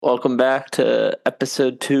Welcome back to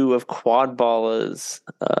episode 2 of Quadballaz.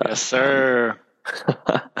 Yes, sir.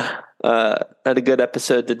 Had a good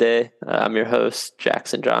episode today. I'm your host,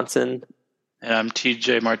 Jackson Johnson. And I'm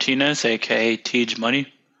TJ Martinez, aka Tej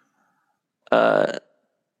Money. Uh,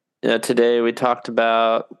 Today we talked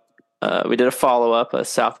about, we did a follow-up,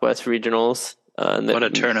 Southwest Regionals. What a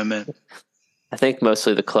tournament. I think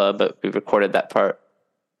mostly the club, but we recorded that part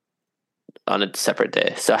on a separate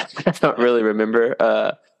day, so I don't really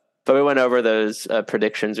remember. But we went over those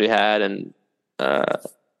predictions we had and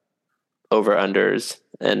over-unders.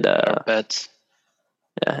 And Our bets.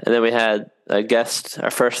 yeah, and then we had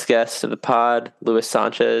our first guest of the pod, Luis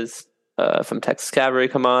Sanchez from Texas Calvary,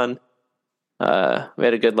 come on. We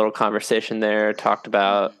had a good little conversation there. Talked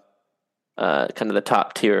about kind of the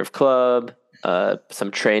top tier of club,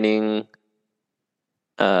 some training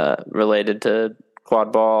related to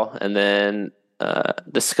Quadball, and then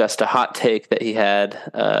discussed a hot take that he had,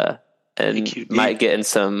 and AQD. might get in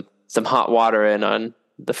some hot water in on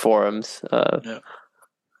the forums. Yeah.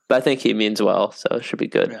 But I think he means well, so it should be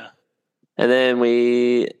good. Yeah. And then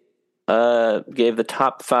we gave the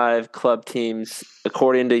top 5 club teams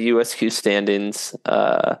according to USQ standings.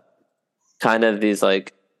 Kind of these,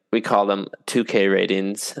 like, we call them 2K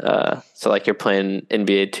ratings. So like you're playing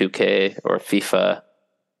NBA 2K or FIFA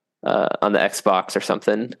on the Xbox or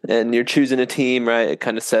something, and you're choosing a team, right? It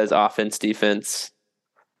kind of says offense, defense,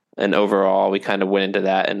 and overall. We kind of went into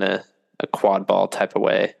that in a quad ball type of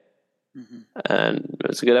way. Mm-hmm. And it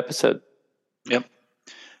was a good episode. Yep.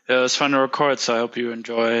 It was fun to record, so I hope you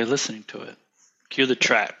enjoy listening to it. Cue the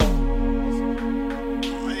track.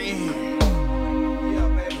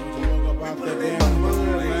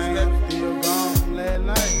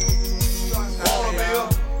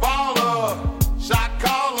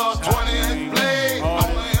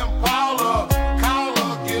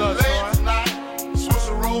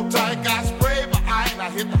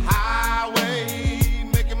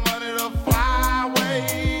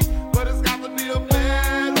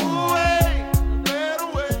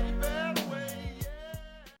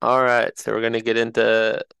 All right, so we're going to get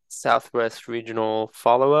into Southwest Regional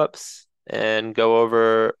follow-ups and go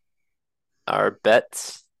over our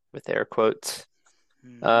bets with air quotes,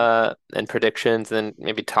 and predictions, and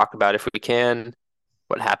maybe talk about, if we can,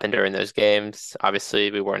 what happened during those games. Obviously,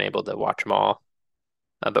 we weren't able to watch them all,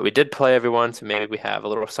 but we did play everyone, so maybe we have a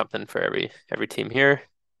little something for every team here.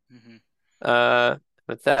 Mm-hmm.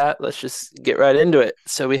 With that, let's just get right into it.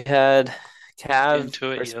 So we had Cav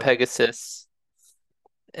versus Pegasus.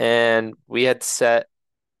 And we had set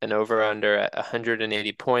an over-under at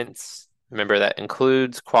 180 points. Remember, that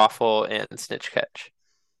includes Quaffle and Snitch Catch.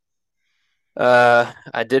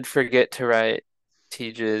 I did forget to write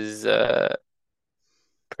Tej's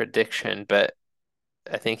prediction, but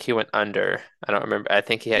I think he went under. I don't remember. I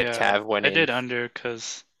think he had Cav winning. I did under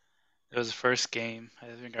because it was the first game. I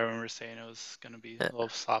think I remember saying it was going to be a little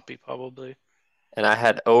sloppy, probably. And I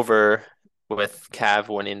had over with Cav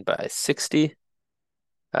winning by 60.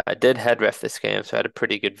 I did head ref this game, so I had a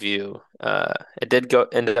pretty good view. It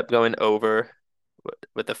ended up going over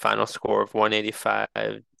with the final score of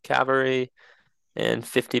 185 Calvary and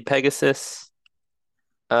 50 Pegasus.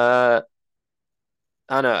 I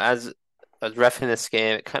don't know. As I was reffing this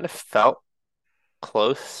game, it kind of felt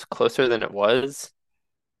closer than it was.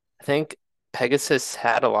 I think Pegasus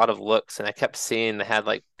had a lot of looks, and I kept seeing they had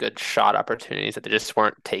like good shot opportunities that they just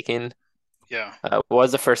weren't taking. Yeah. It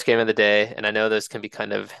was the first game of the day, and I know those can be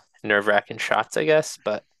kind of nerve-wracking shots, I guess,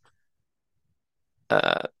 but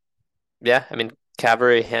yeah, I mean,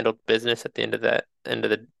 Calvary handled business at the end of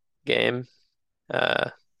the game.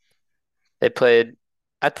 They played,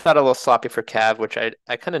 I thought, a little sloppy for Cav, which I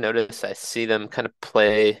kind of noticed. I see them kind of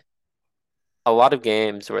play a lot of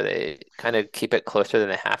games where they kind of keep it closer than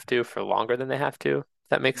they have to for longer than they have to, if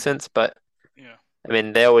that makes sense. But yeah, I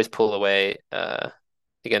mean, they always pull away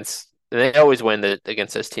they always win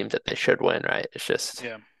against those teams that they should win, right? It's just,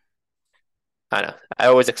 yeah. I don't know. I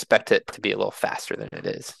always expect it to be a little faster than it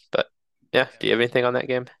is. But yeah, do you have anything on that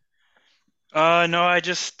game? No, I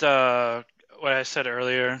just what I said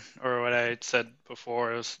earlier, or what I said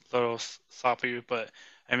before, it was a little sloppy, but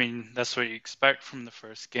I mean that's what you expect from the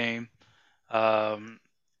first game.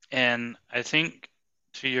 And I think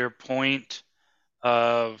to your point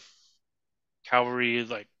of Calvary,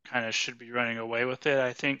 like, kind of should be running away with it.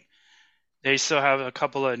 I think they still have a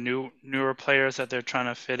couple of newer players that they're trying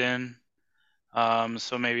to fit in.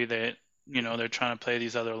 So maybe they're trying to play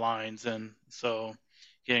these other lines, and so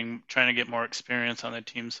trying to get more experience on the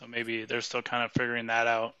team. So maybe they're still kind of figuring that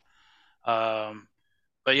out.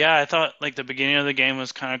 But yeah, I thought like the beginning of the game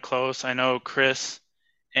was kind of close. I know Chris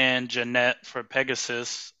and Jeanette for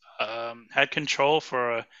Pegasus had control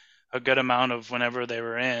for a good amount of whenever they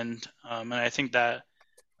were in, and I think that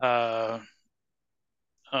uh,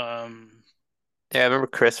 um, Yeah, I remember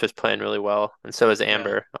Chris was playing really well, and so was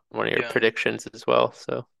yeah, Amber, one of your yeah, predictions as well.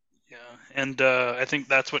 So yeah, and I think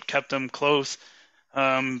that's what kept them close.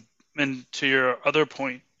 Um, and to your other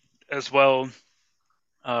point as well,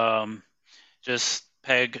 um, just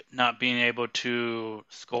Peg not being able to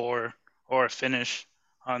score or finish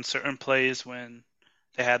on certain plays when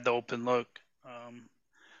they had the open look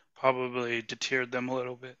probably deterred them a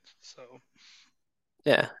little bit. So,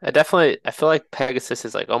 yeah, I feel like Pegasus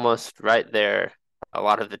is like almost right there a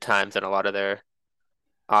lot of the times in a lot of their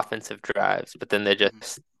offensive drives, but then they mhm,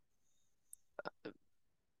 just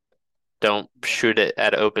don't yeah. shoot it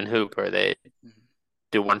at open hoop or they Mhm.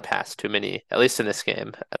 do one pass too many, at least in this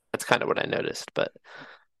game. That's kind of what I noticed. But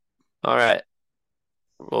all right,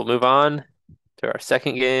 we'll move on to our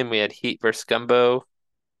second game. We had Heat versus Gumbo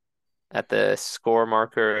at the score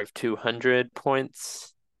marker of 200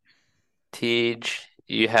 points. Tej,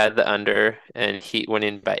 you had the under and Heat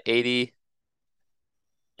winning by 80.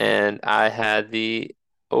 And I had the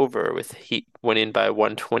over with Heat winning by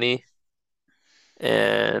 120.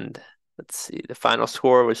 And let's see, the final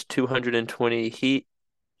score was 220 Heat,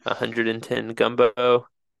 110 Gumbo,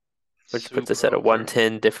 which puts us Super at a over.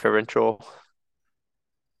 110 differential,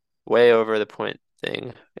 way over the point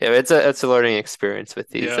thing. Yeah, it's a learning experience with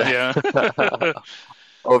these Yeah, yeah.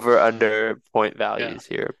 over under point Yeah, values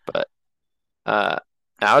here, but uh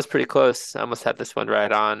I was pretty close. I almost had this one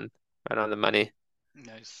right on the money.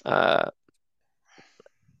 nice. Uh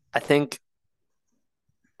I think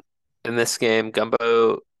in this game,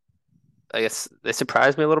 Gumbo, I guess they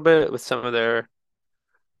surprised me a little bit with some of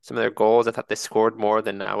their goals. I thought they scored more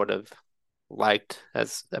than I would have liked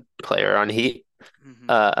as a player on Heat. Hmm.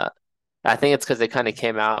 Uh, I think it's because they kind of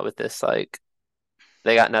came out with this like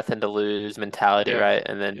they got nothing to lose mentality, Yeah, right?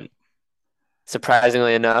 And yep, then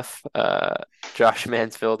surprisingly enough, Josh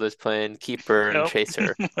Mansfield was playing keeper and yep.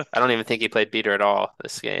 chaser. I don't even think he played beater at all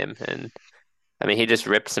this game, and I mean he just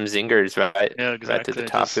ripped some zingers Yeah, right through the exactly.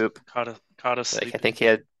 top Just hoop. caught us Like I think sleeping. he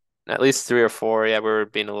had at least three or four. Yeah, we were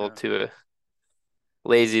being a little Yeah. too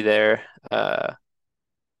lazy there.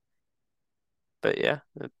 But yeah,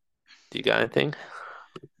 do you got anything?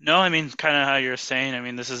 No, I mean, kind of how you're saying. I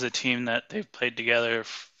mean, this is a team that they've played together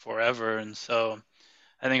forever, and so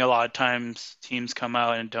I think a lot of times teams come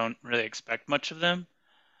out and don't really expect much of them,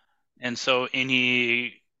 and so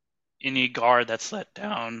any guard that's let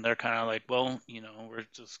down, they're kind of like, well, we're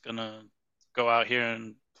just gonna go out here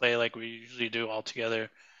and play like we usually do all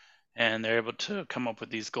together, and they're able to come up with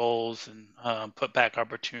these goals and put back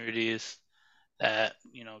opportunities that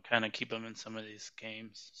kind of keep them in some of these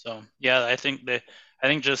games. So yeah, I think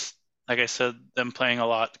just like I said, them playing a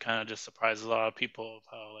lot kind of just surprises a lot of people of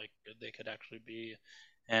how like good they could actually be,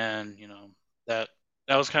 and that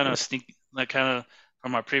that was kind of sneaky, like kind of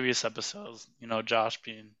from our previous episodes. Josh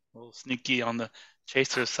being a little sneaky on the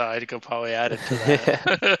chaser side, he could probably add it to Yeah.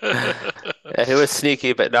 that. Yeah, he was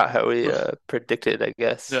sneaky, but not how we predicted, I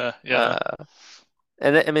guess. Yeah, yeah,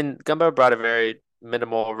 I mean, Gumbo brought a very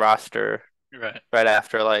minimal roster you're right. right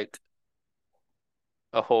after like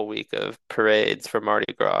a whole week of parades for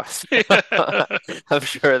Mardi Gras. I'm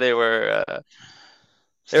sure they were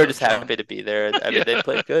So just drunk. happy to be there. I mean, they Yeah,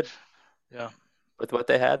 played good yeah, with what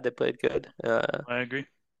they had. They played good. I agree.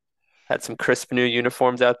 Had some crisp new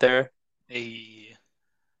uniforms out there. Hey,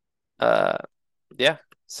 Uh, yeah.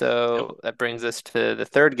 yep. So that brings us to the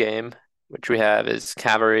third game, which we have is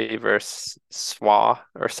Calvary versus SWA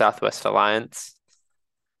or Southwest Alliance.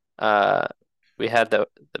 Uh, we had the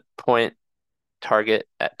point target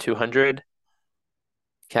at 200.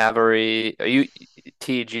 Cavalry,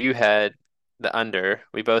 you had the under.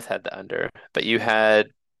 We both had the under, but we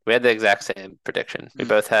had the exact same prediction. We Mm.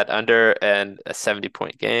 both had under and a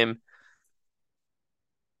 70-point game.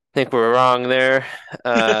 I think we were wrong there.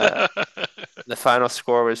 Uh, the final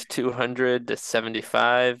score was 200 to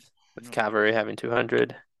 75, with Yep. Cavalry having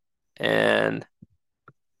 200, and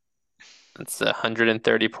it's a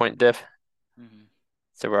 130 point diff. Mhm.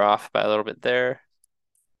 So we're off by a little bit there.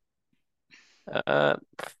 Uh,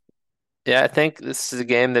 yeah, I think this is a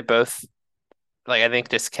game that both like. I think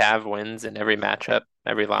this Cav wins in every matchup,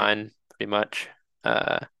 every Yep. line, pretty much.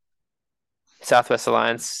 Uh, Southwest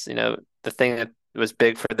Alliance, the thing that was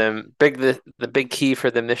big for them, the big key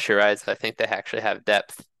for them this year is I think they actually have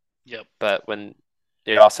depth. Yep. But when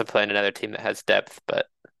you're also playing another team that has depth, but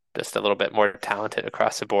just a little bit more talented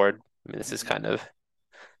across the board. I mean, this is Mhm. kind of,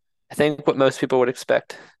 I think, what most people would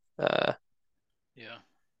expect. Uh, Yeah.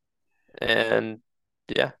 and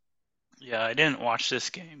yeah, Yeah, I didn't watch this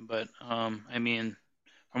game, but I mean,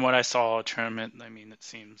 from what I saw tournament, I mean, it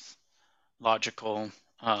seems logical.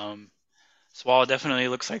 Um, Swallow definitely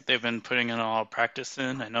looks like they've been putting in a lot of practice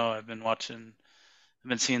in. I know I've been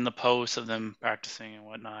seeing the posts of them practicing and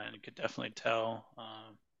whatnot, and you could definitely tell.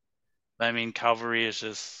 But I mean, Calvary is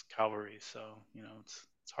just Calvary, so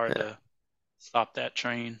it's hard Yeah, to stop that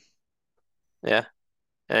train. yeah,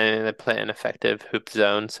 and they play an effective hoop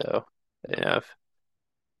zone, so Yep.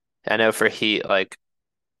 I know for Heat, like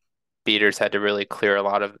beaters had to really clear a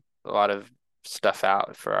lot of stuff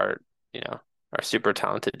out for our super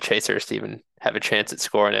talented chasers to even have a chance at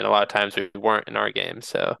scoring, and a lot of times we weren't in our game,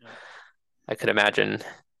 so Yep. I could imagine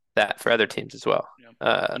that for other teams as well. Yep.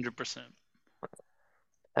 Uh, 100%.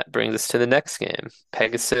 that brings us to the next game,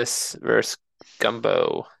 Pegasus versus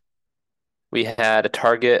Gumbo. We had a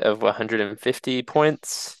target of 150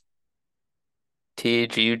 points. Tej,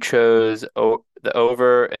 you chose the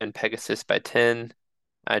over and Pegasus by 10.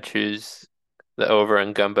 I choose the over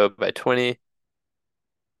and Gumbo by 20.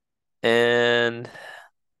 And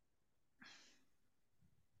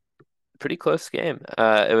pretty close game.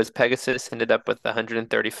 It was Pegasus ended up with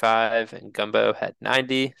 135 and Gumbo had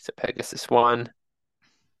 90, so Pegasus won.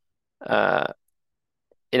 Uh,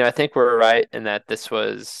 I think we're right in that this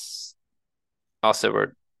was also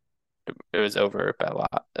we're it was over by a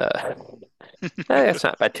lot. It's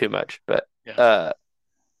not by too much, but Yeah. uh,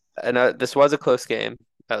 I know this was a close game.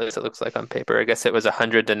 At least it looks like on paper. I guess it was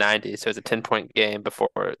 100 to 90, so it was a 10-point game before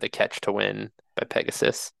the catch to win by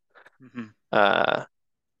Pegasus. Hmm. Uh,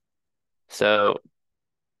 so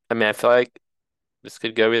I mean, I feel like this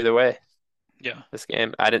could go either way. Yeah. This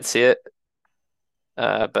game, I didn't see it,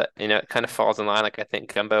 but it kind of falls in line. Like I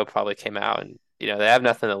think Gumbo probably came out and they have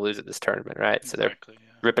nothing to lose at this tournament, right? So they're Exactly.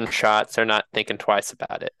 Yeah. ripping shots. They're not thinking twice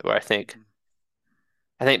about it. Where Hmm.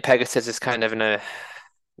 I think Pegasus is kind of in a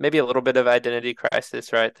maybe a little bit of identity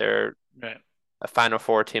crisis, right? They're Right. a Final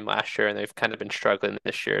Four team last year, and they've kind of been struggling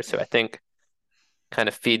this year. So I think kind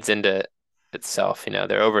of feeds into itself. They're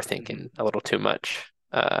Hmm. overthinking a little too much.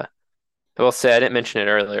 I will say I didn't mention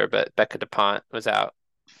it earlier, but Becca DuPont was out,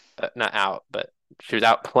 not out, but she was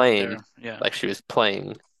out Out playing there. Yeah. like she was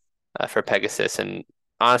playing for Pegasus. And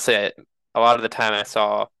honestly, a lot of the time I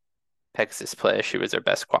saw Pegasus play, she was their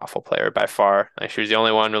best quaffle player by far. Like she was the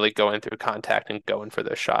only one really going through contact and going for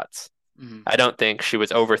those shots. Hmm. I don't think she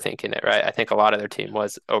was overthinking it, right? I think a lot of their team Yeah.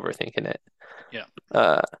 was overthinking it. Yeah.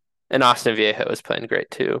 Uh, and Austin Viejo was playing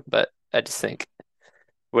great too, but I just think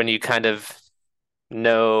when you kind of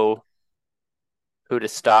know who to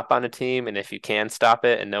stop on a team and if you can stop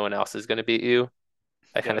it and no one else is going to beat you,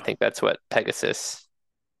 I kind of Yeah. think that's what Pegasus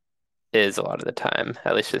is a lot of the time,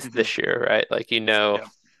 at least Hmm. this year, right? Like a Yeah.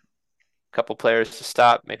 couple players to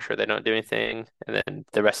stop, make sure they don't do anything, and then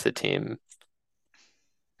the rest of the team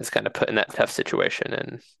is kind of put in that tough situation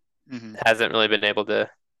and Hmm. hasn't really been able to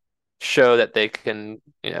show that they can,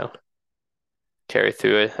 carry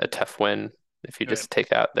through a tough win if you Right. just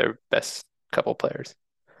take out their best couple players.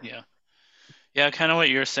 Yeah. Yeah. Kind of what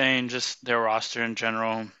you're saying, just their roster in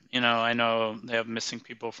general. I know they have missing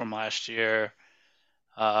people from last year.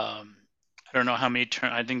 I don't know how many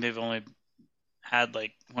I think they've only had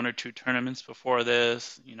like one or two tournaments before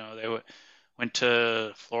this. They went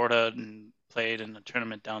to Florida and played in a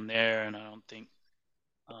tournament down there, and I don't think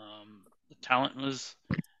the talent was,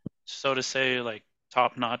 so to say, like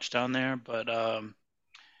top notch down there. But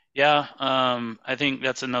yeah, I think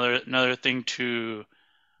that's another thing to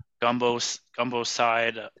Gumbo's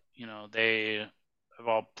side. They have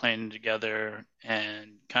all playing together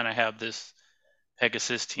and kind of have this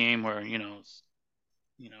Pegasus team where you know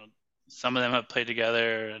some of them have played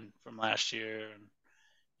together and from last year,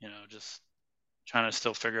 and just trying to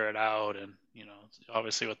still figure it out. And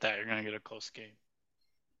obviously with that, you're going to get a close game.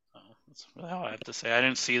 That's really all I have to say. I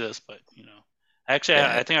didn't see this, but actually,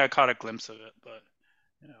 Yeah, I think I caught a glimpse of it, but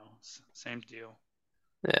same deal.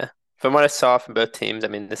 yeah. From what I saw from both teams, I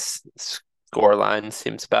mean, this score line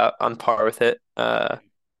seems about on par with it. Yeah.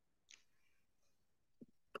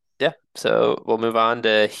 Yeah. So we'll move on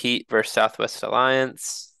to Heat versus Southwest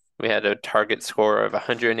Alliance. We had a target score of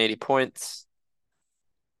 180 points.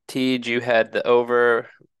 Tej, you had the over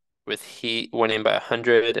with Heat winning by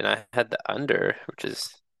 100, and I had the under, which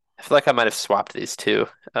is I feel like I might have swapped these two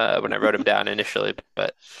when I wrote them down initially,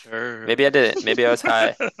 but Sure. maybe I didn't. Maybe I was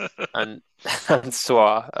high on on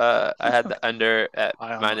SWA. I had the under at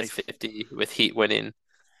High on minus life. 50 with Heat winning,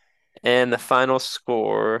 and the final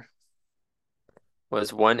score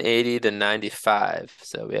was 180 to 95.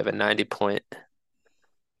 So we have a 90 point.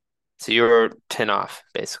 So you were 10 off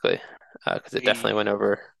basically, because it definitely Hey. went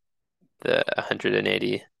over the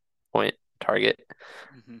 180 point target.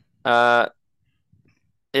 Hmm. Uh,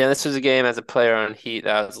 yeah, this was a game as a player on Heat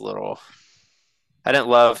that was a little. I didn't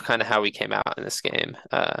love kind of how we came out in this game.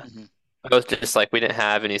 Hmm. Both just like we didn't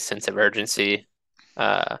have any sense of urgency.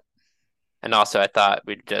 Uh, and also I thought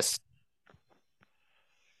we just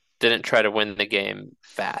didn't try to win the game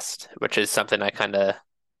fast, which is something I kind of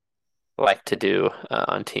like to do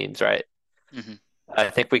on teams, right? Hmm. I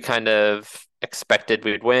think we kind of expected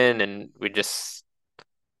we'd win, and we just,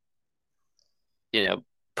 you know,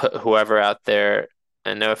 put whoever out there.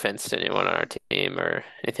 And no offense to anyone on our team or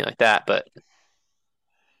anything like that, but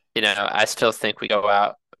I still think we go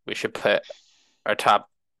out. We should put our top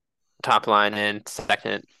line in,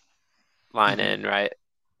 second line Hmm. in, right,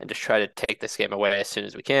 and just try to take this game away as soon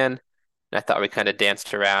as we can. And I thought we kind of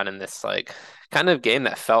danced around in this like kind of game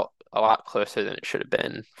that felt a lot closer than it should have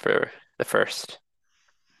been for the first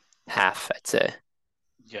half, I'd say.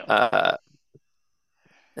 Yeah. Uh,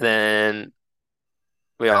 and then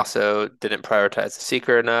we also didn't prioritize the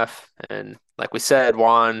seeker enough, and like we said,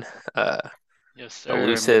 Juan, uh, Yes,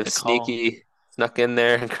 sir. Made elusive, the call. sneaky, snuck in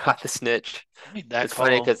there and got the snitch. Made that It's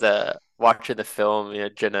funny call. because watching the film,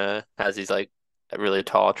 Jenna has these like a really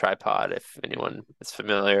tall tripod, if Hmm. anyone is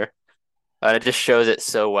familiar. And it just shows it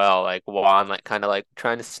so well. Like Juan, like kind of like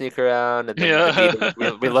trying to sneak around, and then the beater,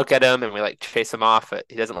 Yeah. we look at him and we like chase him off, but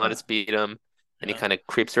he doesn't let us beat him, and he Yeah. kind of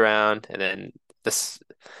creeps around, and then this,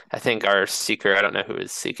 I think our seeker, I don't know who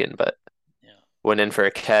is seeking, but Yeah. went in for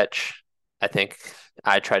a catch. I think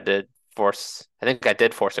I tried to I think I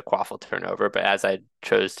did force a quaffle turnover, but as I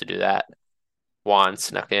chose to do that, Juan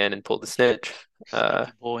snuck in and pulled the snitch. Uh,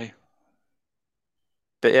 Sneaky boy.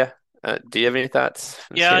 but yeah, do you have any thoughts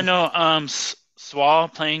on this Yeah, game? no, Swall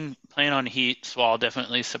playing on Heat, Swall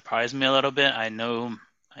definitely surprised me a little bit. I know,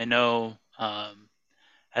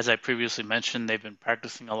 as I previously mentioned, they've been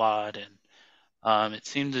practicing a lot, and it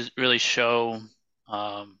seemed to really show.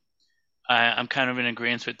 Um, I'm kind of in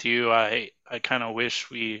agreement with you. I kind of wish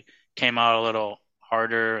we came out a little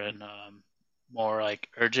harder and more like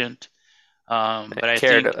urgent. I But I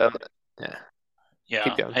cared. think, Yeah,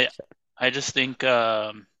 keep yeah, going. I just think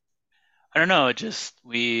I don't know. It just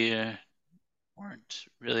we weren't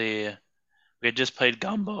really. We had just played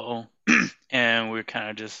Gumbo, and we were kind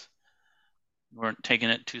of just weren't taking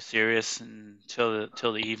it too serious until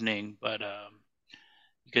the evening. But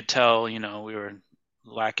you could tell, we were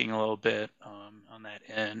lacking a little bit on that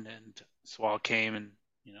end, and Swall came and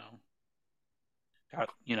you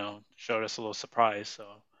know showed us a little surprise. So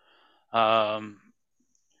um,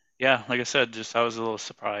 yeah, like I said, just I was a little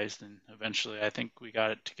surprised, and eventually I think we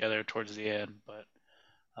got it together towards the end. But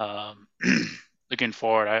um, looking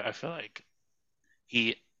forward, I feel like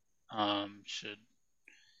he should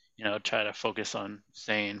try to focus on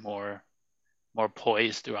staying more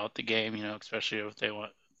poised throughout the game, especially if they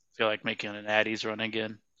feel like making an Addies run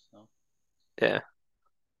again. So Yeah,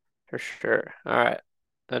 for sure. All right.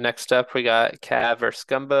 The next up, we got Cav versus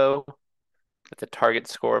Gumbo with a target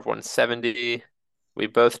score of 170. We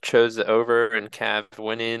both chose the over and Cav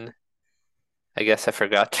winning. I guess I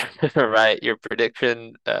forgot to write your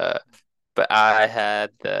prediction, but I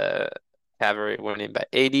had the Cavalry winning by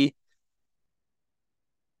 80.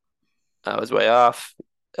 I was way off.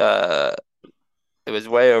 Uh, it was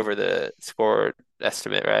way over the score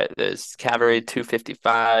estimate, right? There's Cavalry hmm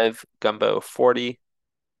 255, Gumbo 40.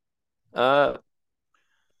 Uh,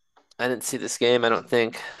 I didn't see this game, I don't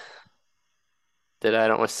think. Did I? I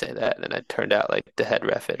don't want to say that. And then I turned out like the head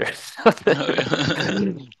ref it or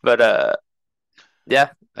something. But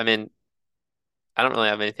yeah, I mean, I don't really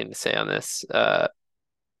have anything to say on this.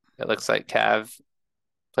 It looks like Cav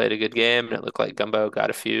played a good game, and it looked like Gumbo got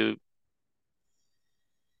a few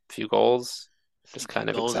goals. Just sneaky kind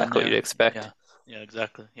of goals in exactly what you'd there. expect. Yeah, yeah,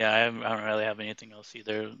 exactly. Yeah, I don't really have anything else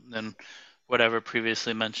either than whatever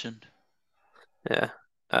previously mentioned. Yeah.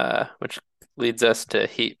 Which leads us to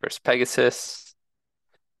Heat versus Pegasus.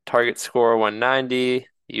 Target score 190.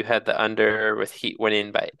 You had the under with Heat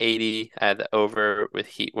winning by 80. I had the over with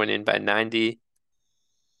Heat winning by 90.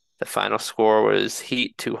 The final score was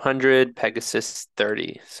Heat 200, Pegasus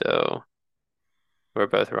 30. So we're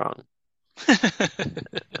both wrong.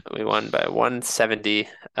 We won by 170.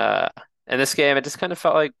 In this game, it just kind of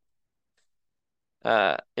felt like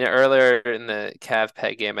earlier in the Cav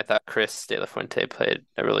Peg game, I thought Chris De La Fuente played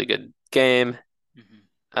a really good game. Hmm.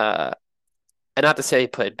 Uh, and not to say he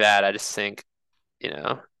played bad, I just think, you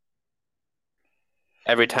know,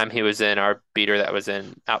 every time he was in, our beater that was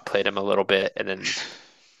in outplayed him a little bit, and then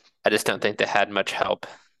I just don't think they had much help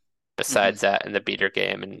Hmm. besides that in the beater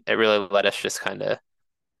game, and it really let us just kind of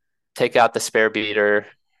take out the spare beater,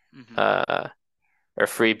 Hmm. uh, or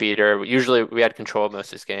free beater. Usually we had control of most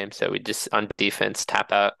of this game, so we just on defense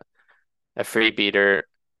tap out. a free beater,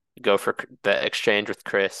 go for the exchange with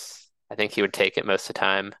Chris. I think he would take it most of the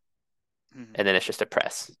time, Mhm. and then it's just a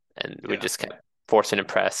press, and we Yeah. just kept forcing a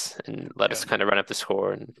press and let Yeah. us kind of run up the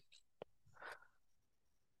score. And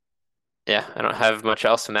yeah, I don't have much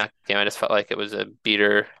else in that game. I just felt like it was a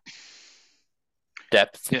beater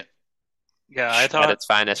depth Yeah. Yeah. I at thought. its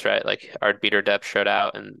finest, right? Like our beater depth showed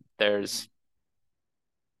out, and Mhm. theirs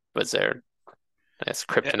was their, I guess,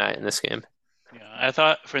 Yeah. kryptonite in this game. Yeah. I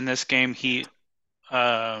thought for this game he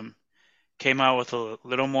um, came out with a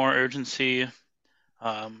little more urgency.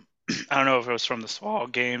 I don't know if it was from the Swall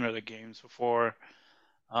game or the games before.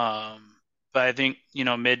 Um, but I think,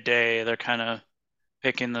 midday they're kind of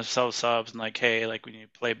picking themselves subs and like, hey, like we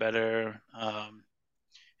need to play better.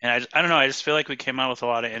 And I don't know, I just feel like we came out with a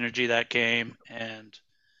lot of energy that game. And,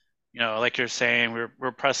 like you're saying,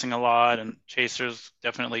 we're pressing a lot and chasers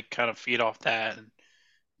definitely kind of feed off that. And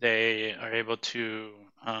they are able to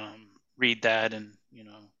read that and,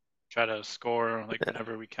 try to score like Yeah,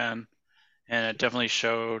 whenever we can. And it definitely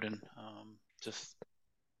showed. And just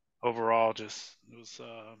overall, just it was,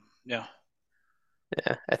 yeah.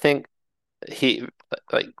 yeah. I think he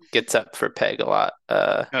like gets up for Peg a lot.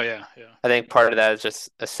 Oh, yeah, yeah. I think part of that is just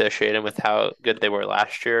associated with how good they were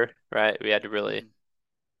last year, right? We had to really Hmm.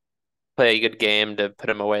 play a good game to put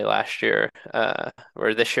them away last year.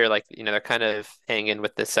 Where this year, like, they're kind of hanging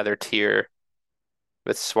with this other tier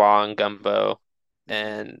with Swan, Gumbo, Hmm.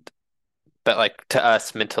 and but like to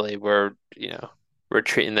us mentally, we're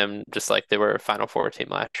treating them just like they were a Final Four team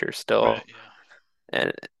last year Right, still. yeah.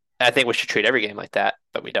 And I think we should treat every game like that,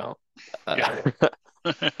 but we don't. Yeah.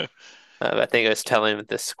 Uh, I think it was telling with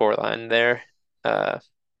this score line there. Uh,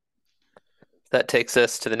 that takes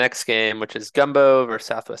us to the next game, which is Gumbo versus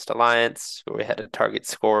Southwest Alliance, where we had a target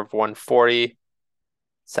score of 140.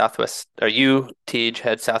 Southwest, or you, Tej,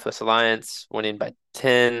 had Southwest Alliance winning by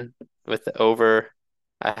 10 with the over.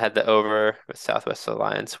 I had the over with Southwest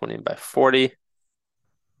Alliance winning by 40.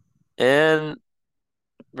 And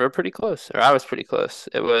we're pretty close, or I was pretty close.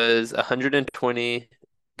 It was 120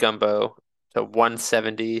 Gumbo to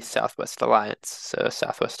 170 Southwest Alliance. So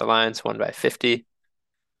Southwest Alliance won by 50.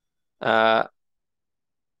 Uh,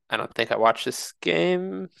 I don't think I watched this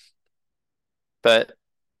game, but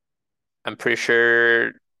I'm pretty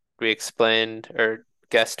sure we explained or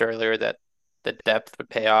guessed earlier that the depth would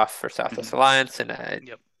pay off for Southwest Hmm. Alliance, and I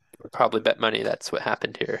Yep. would probably bet money that's what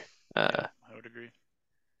happened here. Yeah, I would agree.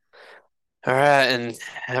 All right, and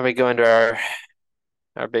now we go into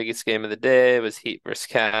our biggest game of the day was Heat versus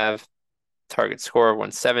Cav. Target score of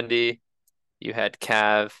 170. You had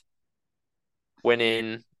Cav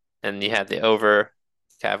winning, and you had the over.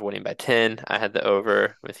 Cav winning by 10. I had the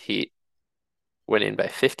over with Heat winning by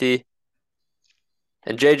 50.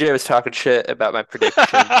 And JJ was talking shit about my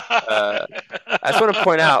prediction. Uh, I just want to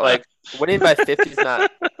point out, like, winning by 50 is not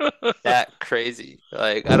that crazy.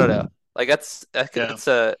 Like, I don't know. Like Yeah,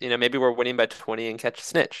 maybe we're winning by 20 and catch a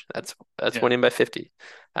snitch. That's yeah, winning by 50.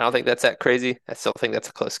 I don't think that's that crazy. I still think that's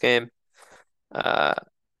a close game. Uh,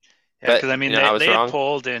 yeah. but Because I mean, I was they had wrong.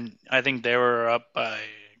 pulled, and I think they were up by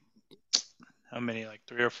how many, like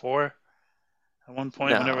three or four at one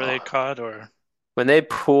point whenever No. they caught, or When they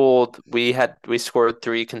pulled, we scored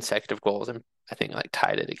three consecutive goals and I think like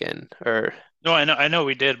tied it again. Or no, I know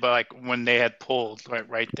we did, but like when they had pulled,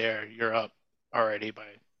 right there, you're up already by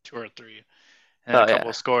two or three, and a oh couple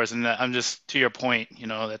of yeah. scores. And I'm just to your point,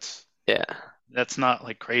 Yeah. that's not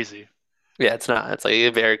like crazy. Yeah, it's not. It's like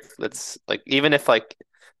it's like even if like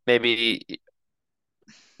maybe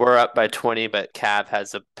we're up by 20, but Cav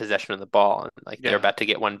has a possession of the ball and like they're Yeah, about to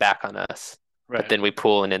get one back on us, but right. then we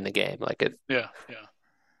pull and end the game. Like it Yeah, yeah,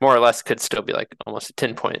 more or less could still be like almost a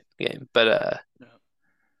 10-point game. But yeah.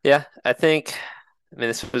 yeah, I mean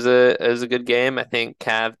it was a good game. I think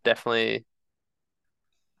Cav definitely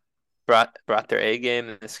brought their A game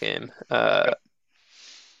in this game. Yep.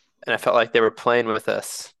 And I felt like they were playing with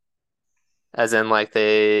us, as in like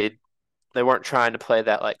they weren't trying to play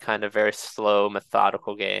that like kind of very slow,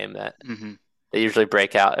 methodical game that Hmm. they usually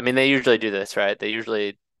break out. I mean, they usually do this, right? They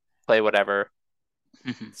usually play whatever,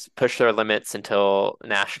 Hmm. push their limits until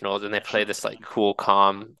nationals, and they play Nationals, this yeah, like cool,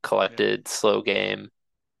 calm, yeah, collected, slow game,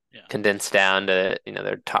 yeah. condensed down to,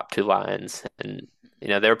 their top two lines. And,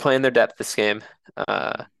 they were playing their depth this game.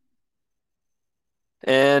 Uh,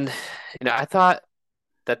 Hmm. and, I thought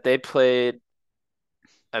that they played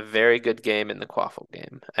a very good game in the Quaffle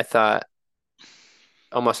game. I thought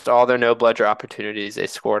almost all their no bludger opportunities they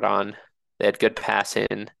scored on. They had good passing.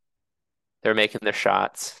 They were making their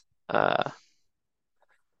shots.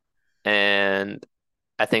 And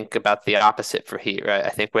I think about the opposite for Heat, right? I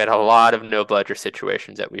think we had a lot of no bludger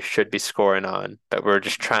situations that we should be scoring on, but we're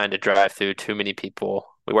just Hmm. trying to drive through too many people.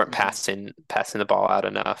 We weren't Hmm. passing the ball out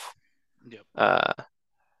enough. Yep. Uh,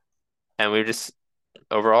 and we were just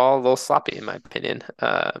overall a little sloppy in my opinion.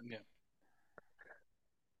 Yep.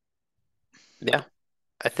 Yeah,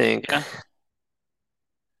 I think Yeah.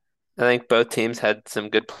 I think both teams had some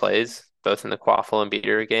good plays, both in the Quaffle and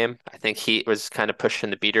beater game. I think Heat was kind of pushing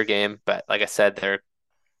the beater game, but like I said,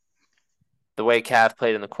 the way Cav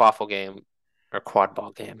played in the Quaffle game or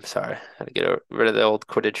Quadball game, sorry, I had to get rid of the old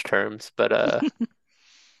Quidditch terms, but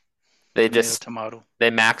they Tomato, just tomato.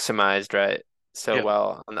 they maximized right so Yep.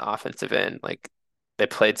 well on the offensive end. Like they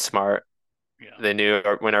played smart. Yeah. They knew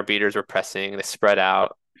when our beaters were pressing, they spread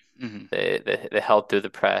out. Hmm. They held through the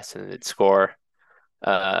press and they'd score.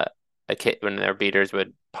 Uh, when their beaters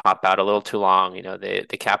would pop out a little too long, they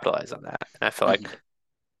capitalized on that. And I feel Hmm. like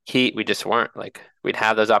Heat, we just weren't like we'd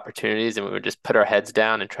have those opportunities and we would just put our heads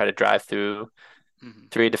down and try to drive through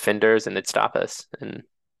Hmm. three defenders and they'd stop us. And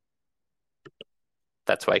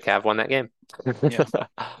that's why Cav won that game. Yeah.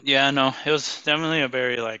 Yeah, no, it was definitely a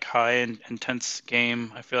very like high and intense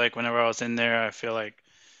game. I feel like whenever I was in there, I feel like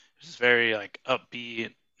it was very like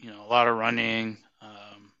upbeat, a lot of running.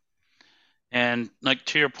 And like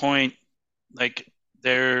to your point, like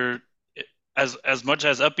there, as much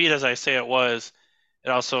as upbeat as I say it was, it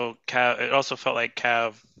also felt like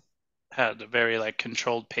Cav had a very like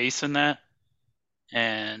controlled pace in that,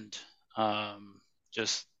 and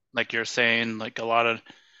just like you're saying, like a lot of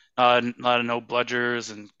no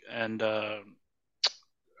bludgers and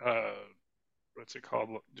what's it called?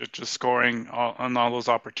 Just scoring on all those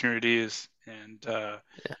opportunities and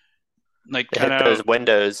like They kind hit of those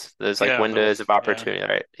like yeah windows those of yeah opportunity,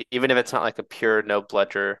 right? Even if it's yeah not like a pure no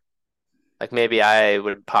bludger, like maybe I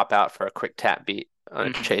would pop out for a quick tap beat on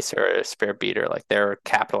a hmm chaser or a spare beater. Like they're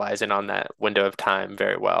capitalizing on that window of time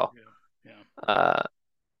very well. yeah yeah Uh,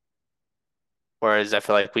 Whereas I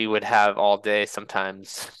feel like we would have all day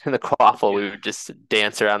sometimes in the quaffle, we yeah would just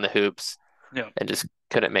dance around the hoops yeah and just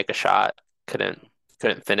couldn't make a shot, couldn't yeah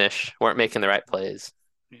couldn't finish, weren't making the right plays,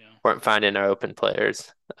 yeah. weren't finding our open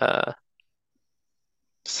players.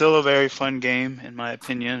 Still a very fun game in my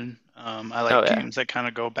opinion. I Oh like yeah, games that kind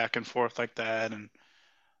of go back and forth like that, and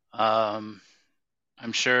um,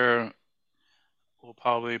 I'm sure we'll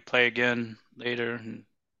probably play again later, and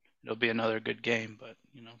it'll be another good game. But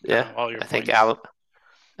kind yeah. of all your I think points.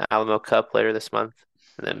 Alamo Cup later this month,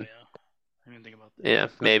 and Oh then yeah, I didn't think about yeah,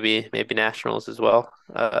 that. maybe Nationals as well.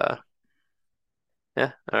 Yeah.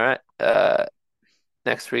 Yeah. All right.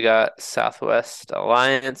 Next we got Southwest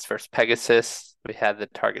Alliance versus Pegasus. We had the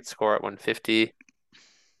target score at 150.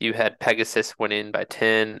 You had Pegasus winning by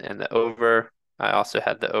 10 and the over. I also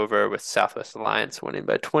had the over with Southwest Alliance winning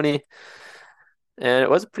by 20. And it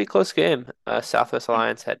was a pretty close game. Southwest Mm.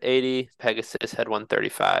 Alliance had 80, Pegasus had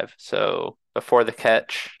 135. So before the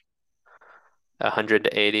catch, 100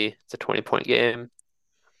 to 80. It's a 20-point game.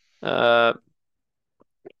 Uh,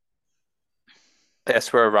 I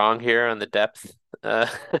guess we're wrong here on the depth uh,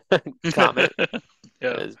 comment.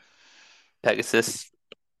 Yeah. As Pegasus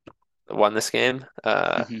won this game.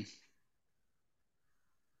 Hmm.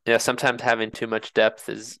 Yeah, sometimes having too much depth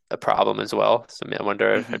is a problem as well. So I mean, I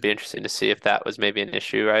wonder if it'd Hmm. be interesting to see if that was maybe an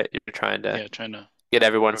issue, right? You're trying to Yeah, trying to get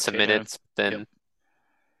everyone some rotate him. minutes, Yep. then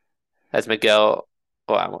as Miguel,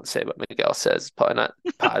 well, I won't say what Miguel says, probably not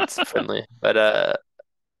pods friendly, but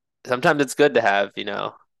sometimes it's good to have,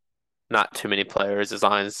 not too many players as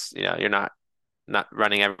long as, you're not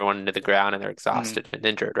running everyone into the ground and they're Mm. exhausted and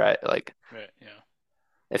injured, right? Like Right. Yeah.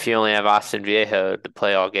 if you only have Austin Viejo to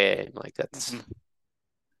play all game, like Hmm.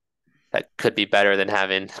 that could be better than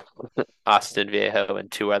having Austin Viejo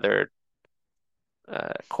and two other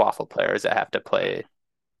quaffle players that have to Right.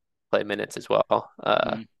 play minutes as well.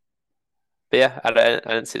 Hmm. But yeah, I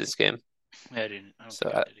didn't see this game, Yeah, I didn't. I don't so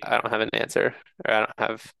think I did I either. don't have an answer or I don't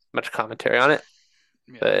have much commentary on it.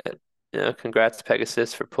 Yeah. But congrats to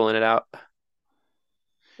Pegasus for pulling it out.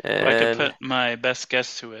 If I could And put my best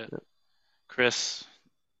guess to it, Chris,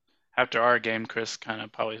 after our game, Chris kind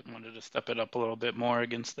of probably wanted to step it up a little bit more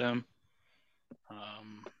against them.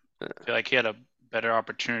 I feel like he had a better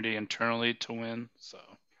opportunity internally to win, so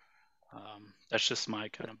that's just my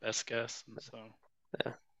kind of best guess. And so,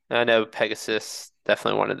 yeah, I know Pegasus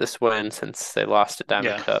definitely wanted this win since they lost at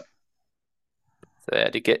Diamond yeah, Cup, so they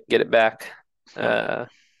had to get it back. yep. Uh,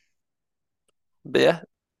 but yeah,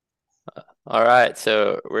 all right.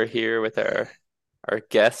 So we're here with our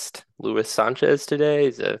guest Luis Sanchez today.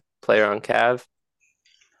 He's a player on Cav.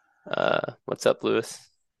 What's up, Lewis?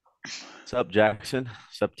 Sup, Jackson?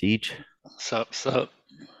 Sup, Teach? Sup, sup.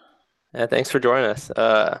 Yeah, thanks for joining us.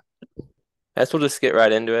 I guess we'll just get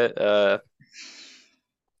right into it.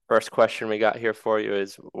 First question we got here for you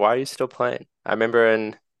is why are you still playing? I remember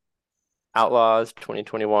in Outlaws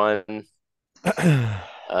 2021,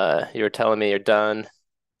 you were telling me you're done.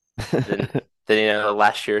 Then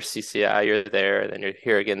last year CCI you're there, then you're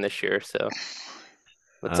here again this year. So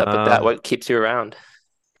what's up with that? Um, What keeps you around?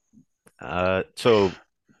 so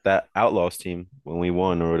that Outlaws team when we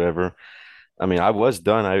won or whatever, I mean, I was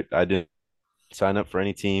done. I didn't sign up for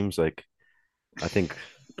any teams. Like, I think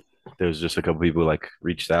there was just a couple people like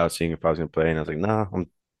reached out seeing if I was gonna play, and I was like, nah,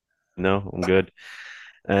 I'm good.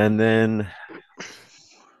 And then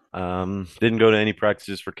didn't go to any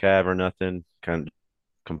practices for Cav or nothing. Kind of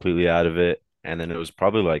completely out of it. And then it was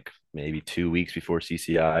probably like maybe 2 weeks before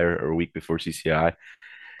CCI or a week before CCI,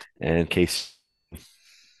 and Case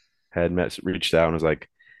had reached out and was like,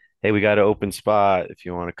 hey, we got an open spot if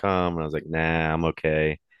you want to come. And I was like, nah, I'm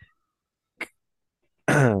okay.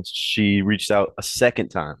 She reached out a second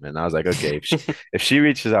time, and I was like, okay, if she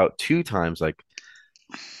reaches out two times, like,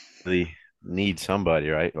 really need somebody,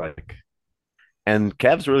 right? Like, and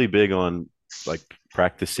Cav's really big on like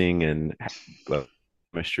practicing and like,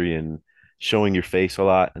 chemistry and showing your face a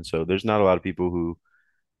lot. And so there's not a lot of people who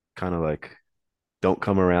kind of like don't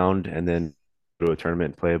come around and then go to a tournament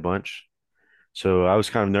and play a bunch. So I was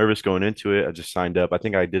kind of nervous going into it. I just signed up. I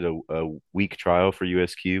think I did a week trial for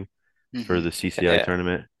USQ for Hmm. the CCI Yeah.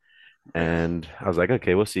 tournament, Yeah. and I was like,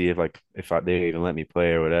 okay, we'll see if they even let me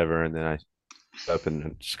play or whatever. And then I up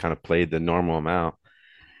and just kind of played the normal amount,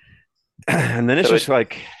 and then it's So just it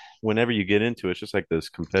like whenever you get into it, it's just like this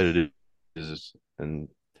competitive, and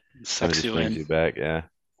kind of Sucks just you brings in. you back. Yeah,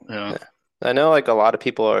 Yeah. yeah. I know like a lot of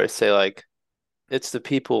people always say like it's the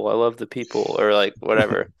people, I love the people or like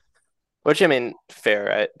whatever. Which I mean, fair,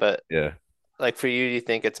 right? But yeah. like for you, do you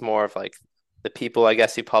think it's more of like the people, I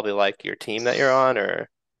guess you probably like your team that you're on, or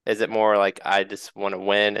is it more like I just want to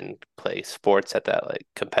win and play sports at that like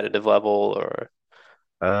competitive level or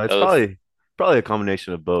It's both? probably a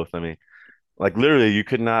combination of both. I mean, like literally, you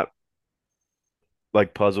could not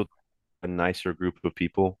like puzzle a nicer group of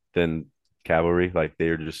people than Cavalry. Like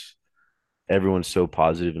they're just everyone's so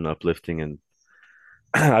positive and uplifting, and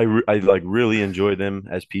I like really enjoy them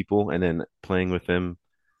as people, and then playing with them,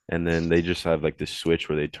 and then they just have like this switch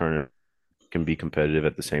where they turn can be competitive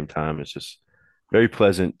at the same time. It's just very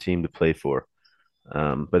pleasant team to play for.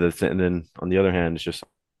 But and then on the other hand, it's just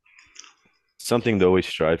something to always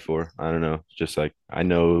strive for. I don't know. It's just like I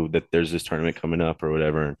know that there's this tournament coming up or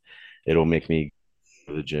whatever, and it'll make me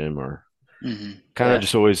go to the gym or Hmm. kind of Yeah.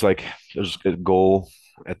 just always like there's a goal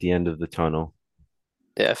at the end of the tunnel.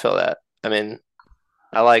 Yeah, I feel that. I mean,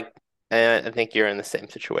 I like, and I think you're in the same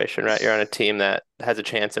situation, right? You're on a team that has a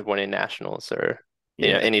chance of winning nationals or,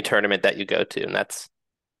 Yeah, any tournament that you go to, and that's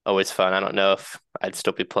always fun. I don't know if I'd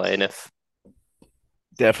still be playing if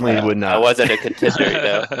definitely would I not. wasn't a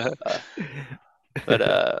contender. Uh,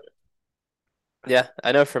 but yeah,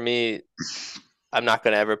 I know for me, I'm not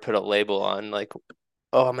gonna ever put a label on like,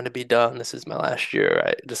 oh, I'm gonna be done. This is my last year.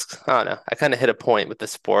 I don't know. I kind of hit a point with the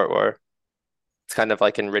sport where it's kind of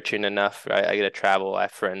like enriching enough, right? I get to travel. I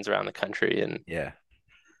have friends around the country and Yeah,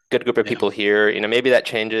 good group of Yeah. people here. Maybe that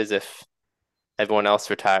changes if everyone else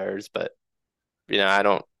retires, but I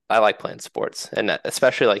don't. I like playing sports, and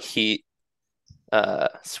especially like Heat.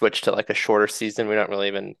 Switch to like a shorter season. We don't really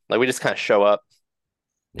even like. We just kind of show up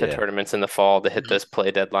to yeah. tournaments in the fall to hit those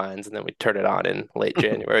play deadlines, and then we turn it on in late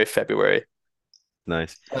January, February.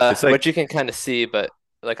 Nice. It's like Which you can kind of see, but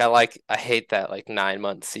like I hate that like 9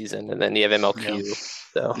 month season, and then you have Yeah. MLQ,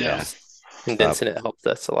 so Yeah. yeah, just stop. condensing it helped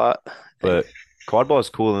us a lot, I think. But quad ball is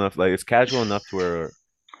cool enough. Like it's casual enough to where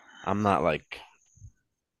I'm not like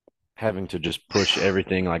having to just push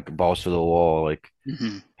everything like balls to the wall. Like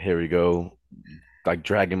Hmm. here we go, like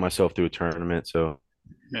dragging myself through a tournament. So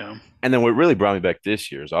Yeah. and then what really brought me back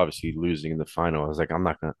this year is obviously losing in the final. I was like,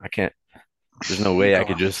 I can't. There's no way I Go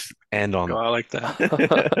could just end go on. out like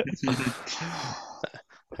that.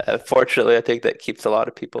 Fortunately, I think that keeps a lot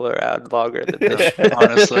of people around longer than Yeah. this.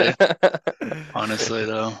 Honestly. Honestly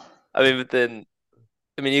though. I mean, but then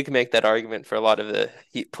you can make that argument for a lot of the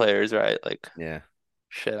Heat players, right? Like, Yeah.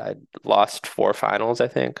 shit, I lost four finals, I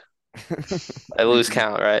think. I lose Hmm.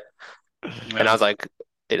 count, right? And I Yeah. was like,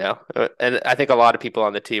 and I think a lot of people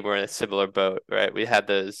on the team were in a similar boat, right? We had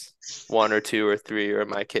those one or two or three, or in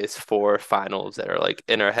my case, four finals that are like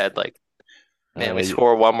in our head, like, man, we Uh,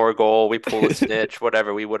 score one more goal, we pull a snitch,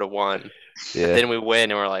 whatever, we would have won. But yeah. then we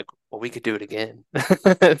win, and we're like, well, we could do it again.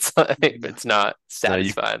 It's like it's not No, satisfying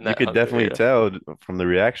you that could hunger, definitely tell from the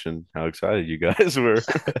reaction how excited you guys were.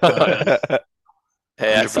 Oh yeah.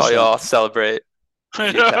 Hey, I saw 100%. y'all celebrate. a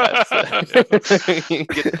few times. So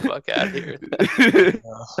get the fuck out of here.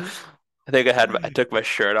 I think I took my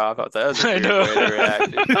shirt off. I was like, that was a I weird way to know.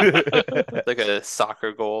 react, dude. It's like a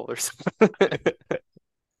soccer goal or something.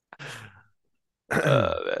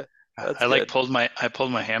 Man, that's I like good. pulled my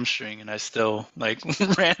hamstring and I still like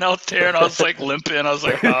ran out there and I was like limping. I was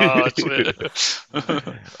like, oh shit.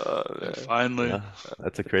 Oh man. Finally.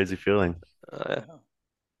 That's a crazy feeling. Uh, Yeah.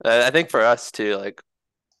 I think for us too, like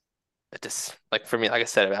it just like for me, like I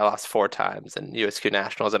said, I lost 4 times in USQ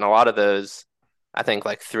Nationals, and a lot of those, I think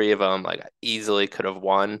like 3 of them, like I easily could have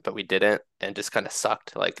won, but we didn't, and just kind of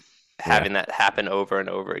sucked. Like Yeah, having that happen over and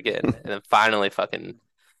over again, and then finally fucking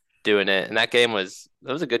doing it. And that game was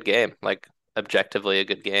it was a good game, like objectively a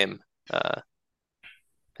good game.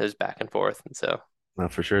 It was back and forth, and so no,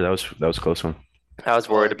 for sure. That was a close one. I was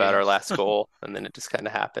All worried our about our games. last goal, and then it just kind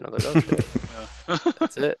of happened. I was like, oh shit, Yeah.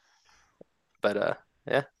 that's it. But yeah.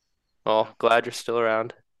 Yeah. Well, glad you're still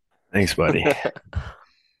around. Thanks, buddy.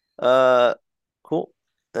 Uh, cool.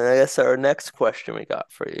 And I guess our next question we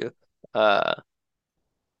got for you. Uh,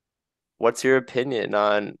 what's your opinion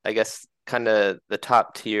on, I guess, kind of the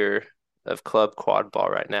top tier of club quad ball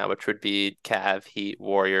right now, which would be Cav, Heat,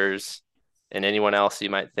 Warriors, and anyone else you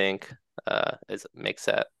might think is makes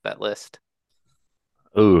that list.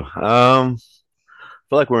 Ooh, feel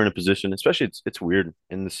like we're in a position, especially it's weird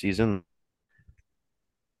in the season.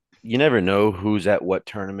 You never know who's at what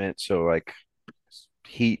tournament. So like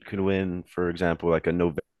Heat could win, for example, like a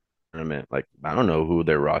November tournament. Like I don't know who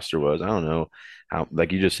their roster was. I don't know how.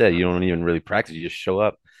 Like you just said, you don't even really practice. You just show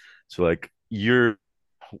up. So like you're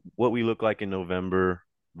what we look like in November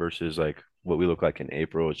versus like what we look like in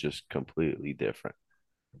April is just completely different.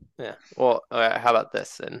 Yeah. Well, how about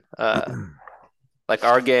this then? Like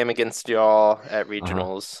our game against y'all at Uh-huh.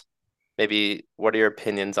 regionals, maybe what are your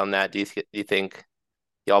opinions on that? Do you think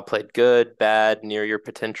y'all played good, bad, near your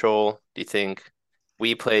potential? Do you think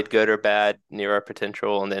we played good or bad, near our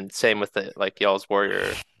potential? And then same with the like y'all's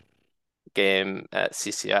Warrior game at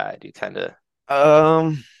CCI. Do you kind of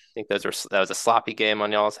Um, think that was a sloppy game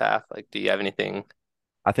on y'all's half? Like, do you have anything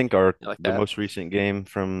I think our like the that? most recent game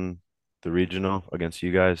from the regional against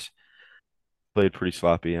you guys played pretty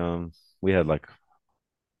sloppy. We had like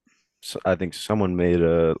I think someone made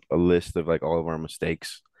a list of like all of our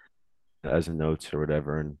mistakes as in notes or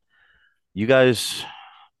whatever, and you guys,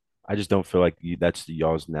 I just don't feel like that's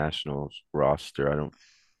y'all's nationals roster. I don't,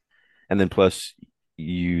 and then plus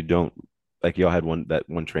you don't like y'all had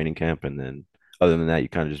one training camp, and then other than that, you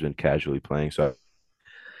kind of just been casually playing. So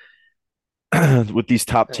with these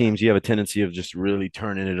top Yeah. teams, you have a tendency of just really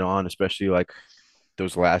turning it on, especially like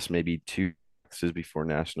those last maybe 2 before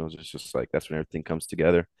nationals. It's just like that's when everything comes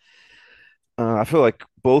together. I feel like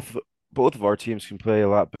both of our teams can play a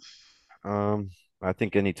lot. I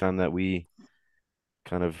think anytime that we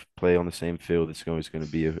kind of play on the same field, it's always going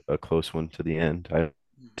to be a close one to the end. I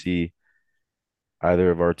see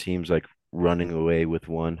either of our teams like running away with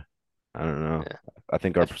one. I don't know. Yeah. I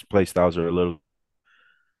think our I play styles are a little.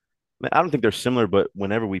 I don't think they're similar, but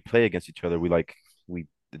whenever we play against each other, we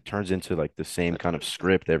it turns into like the same kind of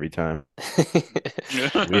script every time. It's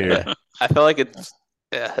Yeah. weird. I feel like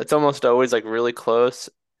it's almost always like really close.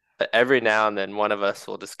 But every now and then one of us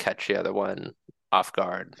will just catch the other one off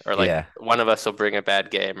guard, or like Yeah, one of us will bring a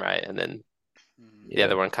bad game, right? And then the yeah.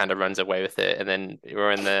 other one kind of runs away with it. And then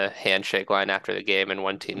we're in the handshake line after the game, and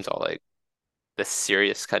one team's all like this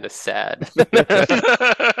serious, kind of sad,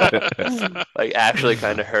 like actually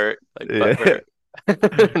kind of hurt, like butt Yeah, hurt.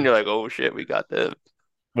 And you're like, oh shit, we got them.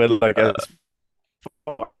 but like Uh, as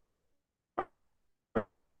far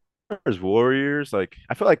as Warriors, like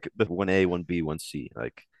I feel like the 1A, 1B, 1C,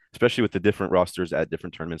 like especially with the different rosters at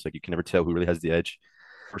different tournaments, like you can never tell who really has the edge.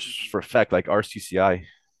 For a fact, like our CCI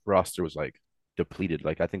roster was like depleted.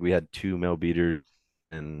 Like I think we had 2 male beaters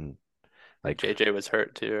and and like JJ was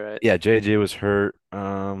hurt too, right? yeah, JJ was hurt.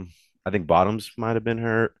 I think Bottoms might have been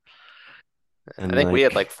hurt, I and think we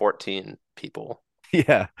had like like 14 people.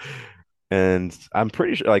 yeah, and I'm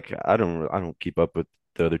pretty sure like I don't keep up with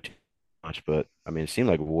the other team much, but I mean it seemed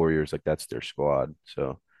like Warriors like that's their squad.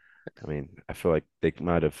 So I mean I feel like they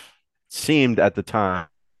might have seemed at the time.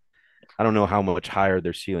 I don't know how much higher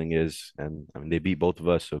their ceiling is, and I mean they beat both of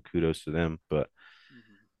us, so kudos to them. But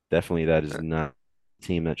definitely that is Uh, not a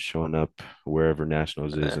team that's showing up wherever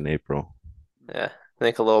Nationals is Yeah, in April. yeah. I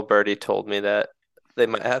think a little birdie told me that they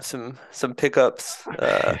might have some pickups.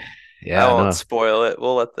 I Yeah, I won't know. spoil it.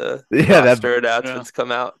 We'll let the Yeah, roster Yeah. announcements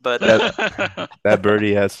come out, but that that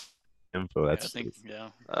birdie has info. Yeah, I That's think yeah.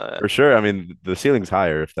 uh, for sure. I mean, the ceiling's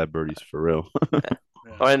higher if that birdie's for real. yeah.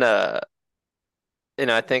 Yeah. When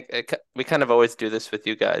I think we kind of always do this with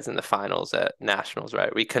you guys in the finals at nationals,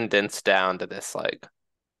 right? We condense down to this like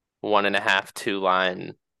 1.5, 2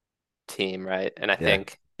 line team, right? And I Yeah,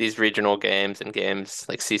 think these regional games and games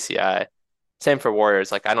like CCI, same for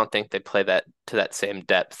Warriors, like I don't think they play that to that same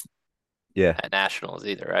depth yeah. at nationals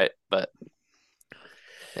either, right? But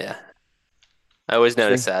yeah, I always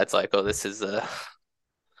notice See, that it's like, oh, this is a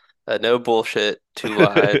no bullshit 2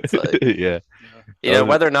 lines, like yeah. Yeah. I was,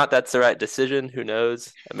 whether or not that's the right decision, who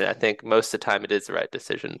knows? I mean, I think most of the time it is the right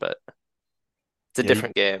decision, but it's a yeah.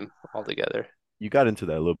 different game altogether. You got into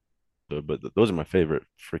that a little bit, but those are my favorite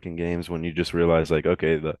freaking games when you just realize like,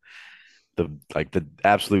 okay, the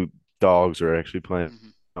absolute dogs are actually playing. Hmm.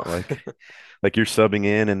 Not like you're subbing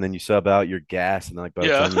in and then you sub out your gas and like by the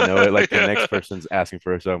Yeah. time you know it, like the next Yeah. person's asking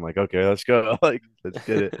for a sub. I'm like, okay, let's go. Like, let's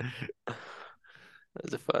get it.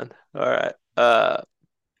 Those are fun. All right. I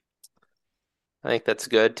think that's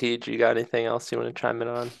good. Tej, you got anything else you want to chime in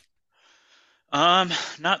on?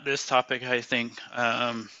 Not this topic, I think.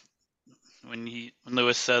 When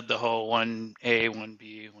Lewis said the whole 1A,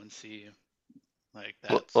 1B, 1C, like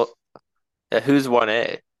that's Well, who's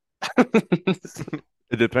 1A?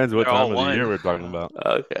 It depends what they're time all of the year one. we're talking about.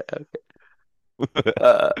 Okay, okay.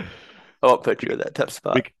 Uh, I won't put you in that tough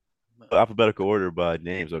We spot. alphabetical order by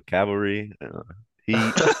name. So Cavalry,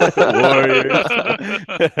 Heat, Warriors.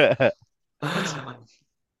 That's fine.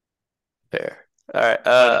 Fair. All right.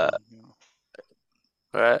 But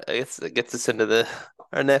All right. I guess it gets us into the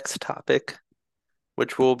our next topic,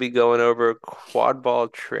 which we'll be going over quad ball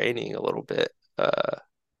training a little bit.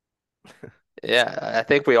 Yeah, I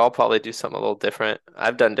think we all probably do something a little different.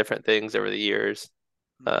 I've done different things over the years.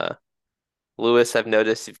 Uh, Lewis, I've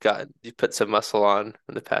noticed you've put some muscle on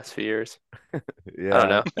in the past few years. I don't Yeah.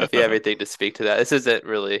 know if you have anything to speak to that. This isn't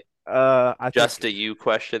really I think just a you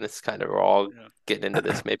question. It's kind of we're all yeah. getting into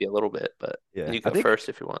this maybe a little bit, but yeah. you I go think first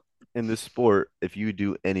if you want. in this sport, if you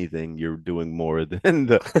do anything, you're doing more than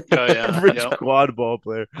the Oh yeah. average Yep. quad ball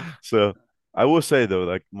player. So I will say though,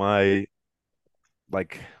 like my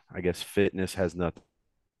like I guess fitness has nothing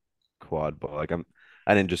quad ball.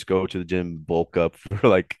 I didn't just go to the gym bulk up for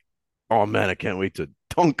like, oh man, I can't wait to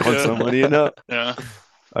dunk on Yeah. somebody, you know? Yeah.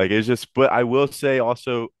 Like it's just but I will say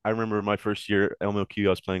also I remember my first year at MLQ, I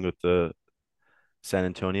was playing with the San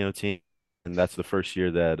Antonio team, and that's the first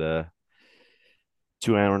year that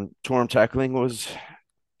two arm tackling was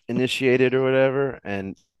initiated or whatever,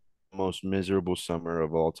 and most miserable summer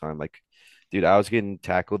of all time. Like, dude, I was getting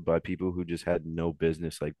tackled by people who just had no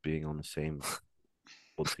business like being on the same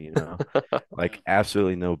field, Yeah. like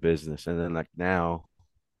absolutely no business. And then like now,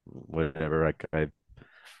 whatever, like I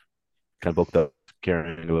kind of bulked up,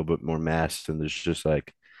 carrying a little bit more mass, and there's just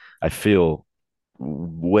like I feel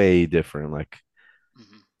way different. Like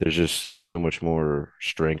Hmm. there's just so much more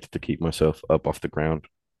strength to keep myself up off the ground.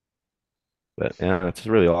 But yeah, that's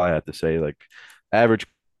really all I have to say. Like average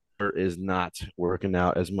is not working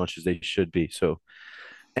out as much as they should be. So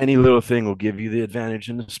any little thing will give you the advantage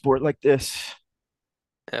in a sport like this.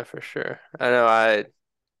 Yeah, for sure. I know I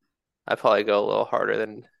probably go a little harder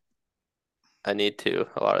than I need to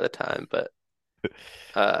a lot of the time, but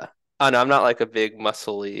uh I know I'm not like a big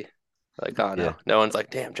muscly like I don't Yeah. know. No one's like,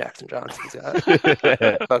 damn, Jackson Johnson's got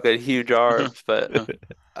fucking huge arms, but Yeah.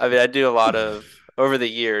 I mean I do a lot of over the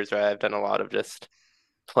years, right? I've done a lot of just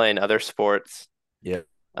playing other sports. Yeah.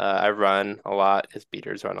 I run a lot because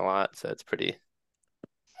beaters run a lot, so it's pretty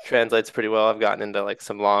translates pretty well. I've gotten into like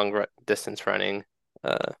some long distance running.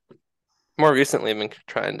 Uh, More recently, I've been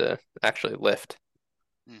trying to actually lift.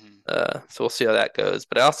 Hmm. So we'll see how that goes.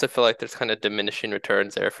 But I also feel like there's kind of diminishing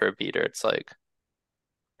returns there for a beater. It's like,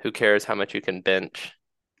 who cares how much you can bench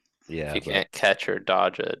if Yeah, you but can't catch or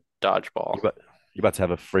dodge a dodgeball? you about you about to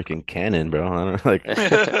have a freaking cannon, bro. I don't know, like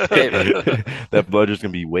Maybe. that bludger's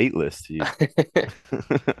gonna be weightless to you.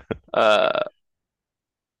 Uh,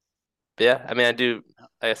 but yeah, I mean, I do,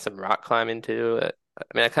 I guess some rock climbing too. I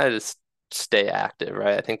mean, I kind of just stay active,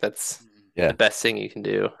 right? I think that's the Yeah. best thing you can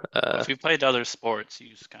do. Well, if you played other sports, you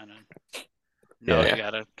just kind of know Yeah. you Yeah.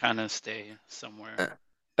 gotta kind of stay somewhere.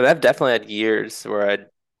 I mean, I've definitely had years where I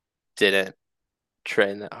didn't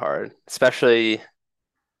train that hard, especially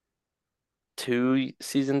 2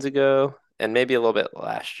 seasons ago and maybe a little bit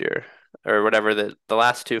last year or whatever the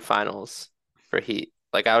last two finals for Heat.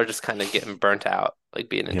 Like I was just kind of getting burnt out, like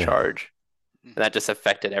being in Yeah. charge, and that Hmm. just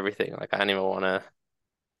affected everything. Like I don't even want to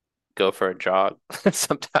go for a jog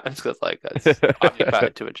sometimes because like that's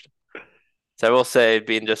occupied too much. So I will say,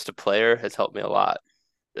 being just a player has helped me a lot.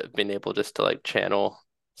 Being able just to like channel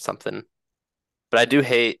something, but I do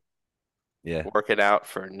hate Yeah. working out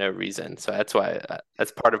for no reason. So that's why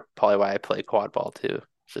that's part of probably why I play quad ball too,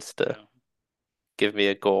 just to Yeah. give me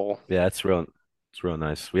a goal. Yeah, it's real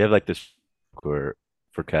nice. We have like this where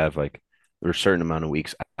for Cav, like there's a certain amount of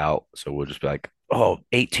weeks out. So we'll just be like, oh,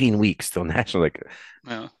 18 weeks till national, like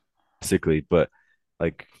Yeah. basically, but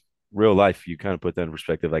like real life, you kind of put that in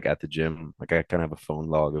perspective, like at the gym, like I kind of have a phone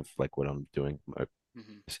log of like what I'm doing. Hmm.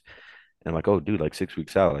 And I'm like, oh dude, like 6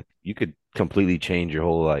 weeks out, like you could completely change your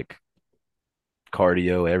whole like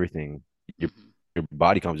cardio, everything, your Hmm. your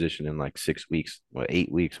body composition in like 6 weeks, or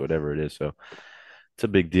 8 weeks, whatever it is. So it's a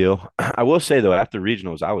big deal. I will say though, after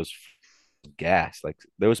regionals, I was gassed. Like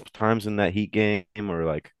there was times in that heat game where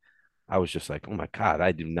like I was just like, oh my God,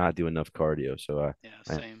 I do not do enough cardio. So Yeah,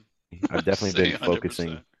 I same. I've definitely Same, been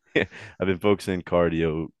focusing 100%. I've been focusing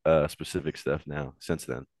cardio specific stuff now since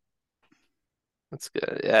then. That's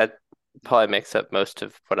good. Yeah, it probably makes up most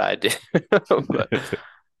of what I do. But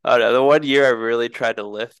I don't know. The one year I really tried to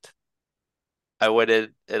lift, I went in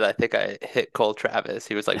and I think I hit Cole Travis.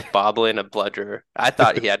 He was like bobbling a bludger. I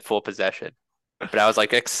thought he had full possession, but I was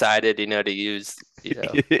like excited, to use Yeah.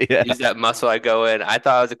 that muscle. I go in. I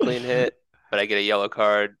thought it was a clean hit, but I get a yellow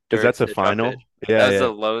card. Is that Dirt's the in the drum pitch. final? Yeah, That was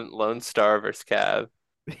the yeah. Lone Star versus Cav.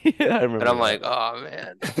 Yeah, I And I'm remember like, oh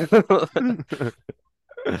man. that.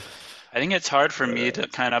 I think it's hard for me to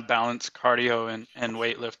kind of balance cardio and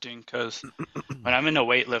weightlifting because when I'm into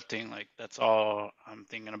weightlifting, like that's all I'm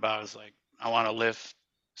thinking about is like I want to lift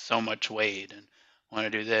so much weight and want to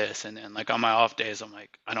do this, and then like on my off days, I'm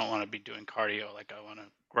like I don't want to be doing cardio. Like I want to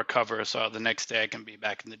recover so the next day I can be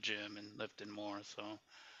back in the gym and lifting more. So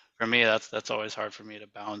for me, that's always hard for me to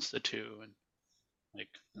balance the two, and like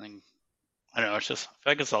I think I don't know. It's just I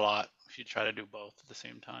feel like it's a lot if you try to do both at the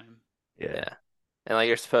same time. Yeah, Yeah. And like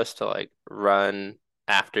you're supposed to like run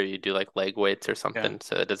after you do like leg weights or Yeah. something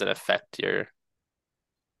so it doesn't affect your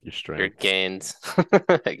your strength. gains,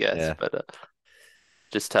 I guess. Yeah. But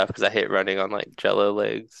just tough because I hate running on like jello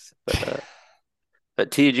legs.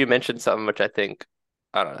 But T, you mentioned something which I think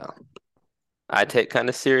I don't know. I take kind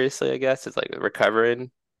of seriously, I guess. It's like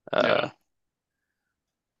recovering. Uh, Yeah.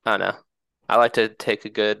 I don't know. I like to take a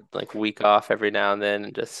good like week off every now and then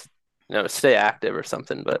and just stay active or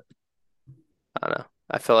something. But I don't know.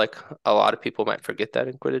 I feel like a lot of people might forget that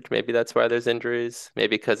in Quidditch. Maybe that's why there's injuries.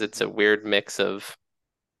 Maybe because it's a Mhm. weird mix of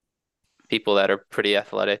people that are pretty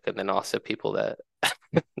athletic and then also people that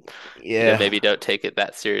Yeah. maybe don't take it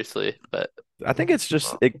that seriously. But I think it's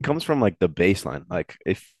just it comes from like the baseline. Like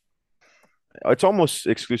if it's almost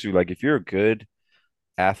exclusive, like if you're a good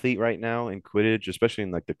athlete right now in Quidditch, especially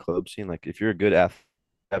in like the club scene, like if you're a good athlete,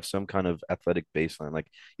 have some kind of athletic baseline. Like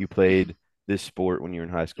you Mhm. played this sport when you're in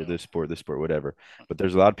high school, Yeah. this sport, whatever. But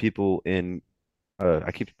there's a lot of people in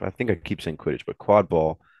I think I keep saying Quidditch, but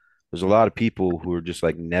Quadball, there's a lot of people who are just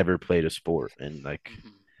like never played a sport and like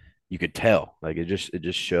Mhm. you could tell. Like it just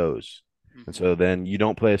shows. And Mhm. so then you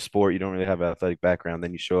don't play a sport, you don't really have an athletic background,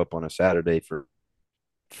 then you show up on a Saturday for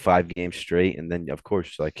 5 games straight, and then of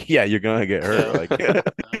course, like, yeah, you're gonna get hurt. Yeah. Like,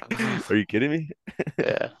 Yeah. are you kidding me?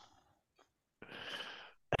 yeah,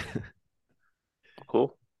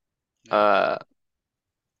 cool. Yeah. Uh,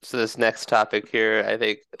 so this next topic here, I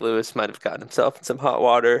think Lewis might have gotten himself in some hot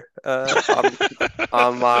water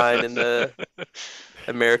online in the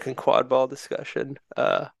American quad ball discussion.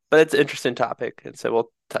 But it's an interesting topic, and so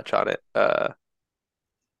we'll touch on it.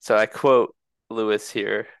 So I quote Lewis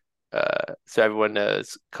here, so everyone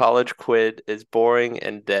knows, college quid is boring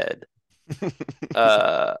and dead.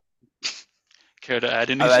 Uh, Care to add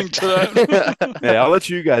I anything to bet. Hey, that? I'll let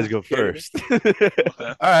you guys go Here. first. Okay.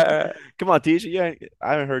 All right. Come on, Tisha. Yeah,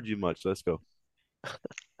 I haven't heard you much. Let's go.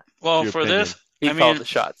 Well, Your for this, opinion. He I called mean, the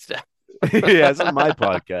shots down. Yeah, this is my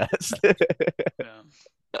podcast.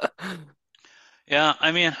 yeah. Yeah,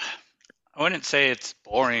 I mean, I wouldn't say it's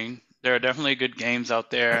boring. There are definitely good games out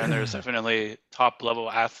there, and there's definitely top level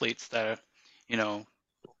athletes that, you know,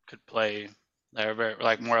 could play that are very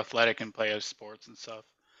like more athletic and play as sports and stuff.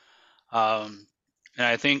 Um, and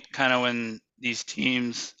I think kind of when these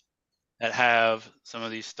teams that have some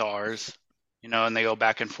of these stars, and they go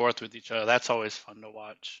back and forth with each other, that's always fun to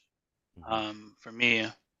watch. For me,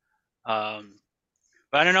 um,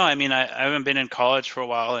 but I don't know. I mean, I haven't been in college for a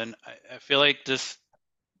while, and I feel like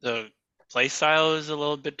the play style is a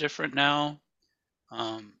little bit different now.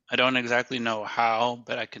 I don't exactly know how,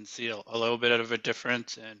 but I can see a little bit of a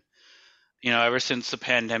difference. And ever since the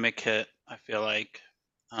pandemic hit, I feel like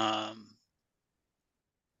I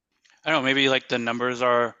don't know, maybe like the numbers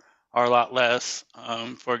are a lot less.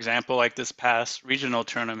 For example, like this past regional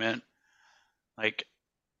tournament, like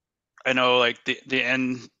I know like the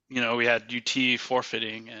end, we had UT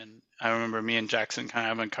forfeiting, and I remember me and Jackson kind of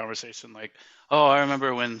having a conversation like, oh, I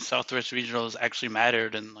remember when Southwest regionals actually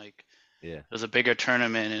mattered, and like Yeah. It was a bigger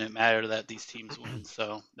tournament, and it mattered that these teams win.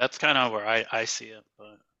 So that's kind of where I see it.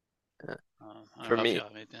 But Yeah. I don't For know if me, y'all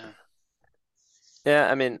made that. yeah,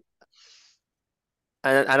 I mean,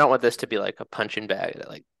 I don't want this to be like a punching bag at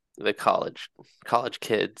like the college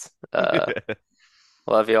kids.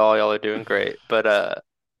 Love y'all, y'all are doing great. But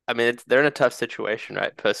I mean, they're in a tough situation,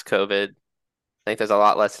 right? Post-COVID. I think there's a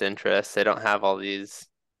lot less interest. They don't have all these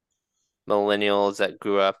millennials that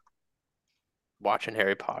grew up watching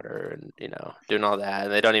Harry Potter and, doing all that.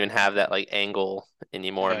 And they don't even have that like angle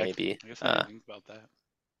anymore, Yeah, maybe. I guess I didn't think about that.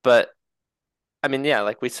 But I mean, yeah,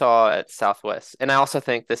 like we saw at Southwest. And I also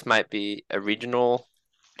think this might be a regional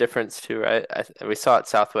difference too, right? We saw at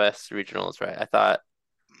Southwest regionals, right? I thought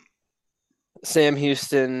Sam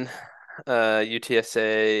Houston,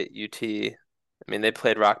 UTSA, UT. I mean, they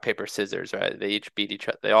played rock, paper, scissors, right? They each beat each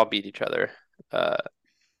other. They all beat each other. Uh,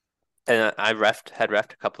 and I had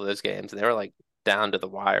refed a couple of those games, and they were like down to the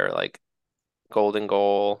wire, like golden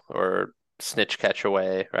goal or snitch catch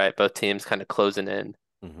away, right? Both teams kind of closing in.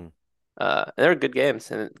 Hmm. And they were good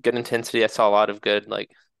games and good intensity. I saw a lot of good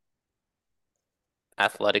like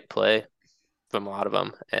athletic play from a lot of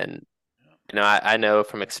them, and I know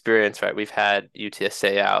from experience, right? We've had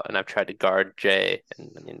UTSA out, and I've tried to guard Jay,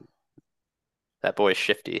 and I mean that boy's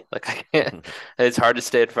shifty. Like I can't. It's hard to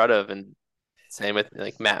stay in front of, and same with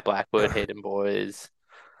like Matt Blackwood, Hayden Boys,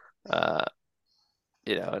 uh,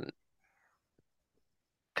 and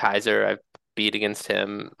Kaiser. I've beat against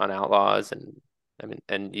him on Outlaws, and I mean,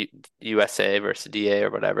 and USA versus DA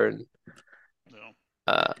or whatever. And So,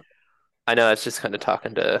 uh, I know it's just kind of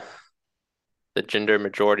talking to the gender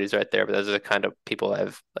majorities right there, but those are the kind of people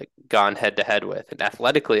I've like gone head to head with. And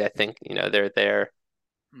athletically, I think they're there.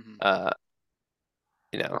 hmm Uh,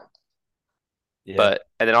 you know, Yeah. but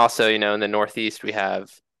and then also in the Northeast we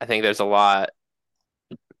have. I think there's a lot.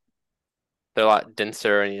 They're a lot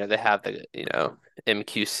denser, and they have the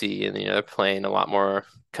MQC, and they're playing a lot more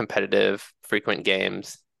competitive, frequent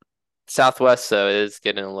games. Southwest though is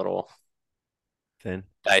getting a little Then.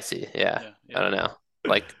 dicey. Yeah, yeah, I yeah, don't know.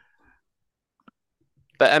 Like,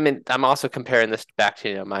 but I mean, I'm also comparing this back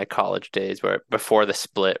to my college days where before the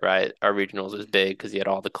split, right? Our regionals was big because you had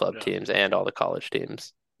all the club yeah, teams and all the college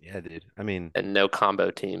teams, Yeah, dude. I mean, and no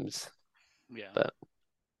combo teams. yeah. But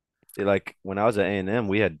like when I was at A&M,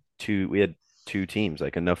 we had two teams,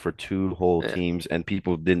 like enough for two whole yeah, teams, and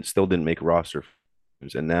people didn't make roster.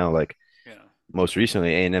 And now, like Yeah. most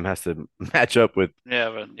recently, A&M has to match up with Yeah,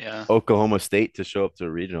 but yeah. Oklahoma State to show up to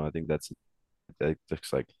a regional. I think that's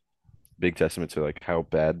like big testament to like how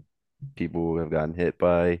bad people have gotten hit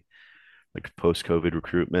by like post-COVID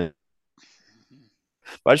recruitment.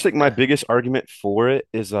 But I just think my yeah, biggest argument for it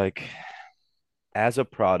is like as a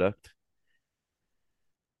product,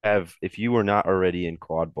 have if you were not already in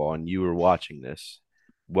quad ball and you were watching this,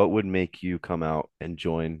 what would make you come out and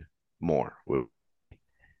join more?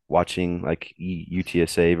 Watching like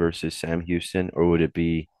UTSA versus Sam Houston, or would it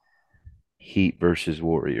be Heat versus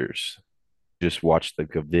Warriors? Just watch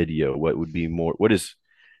like a video. What is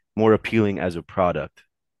more appealing as a product?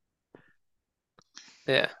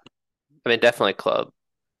 yeah. I mean, definitely club.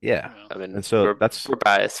 Yeah. Yeah. I mean, And so we're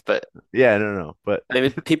biased, but yeah, no, no. But I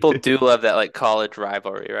mean, people do love that like college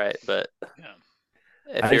rivalry, right? But Yeah.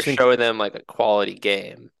 if I you're just think, showing them like a quality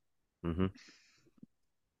game, mhm.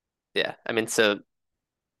 yeah. I mean, so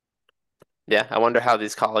yeah, I wonder how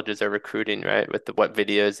these colleges are recruiting, right? With what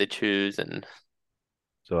videos they choose and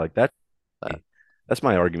So like uh, that's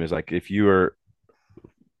my argument is like if you are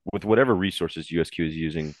with whatever resources USQ is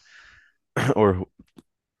using or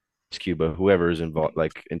Cuba, whoever is involved,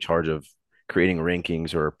 like in charge of creating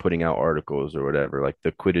rankings or putting out articles or whatever, like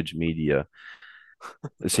the Quidditch media,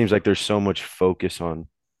 it seems like there's so much focus on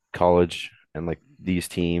college and like these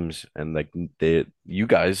teams and like you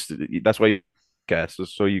guys, that's why you guys,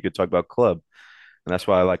 so you could talk about club. And that's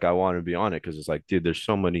why like I want to be on it because it's like, dude, there's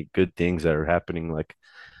so many good things that are happening, like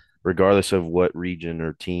regardless of what region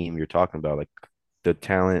or team you're talking about, like the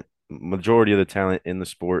talent, majority of the talent in the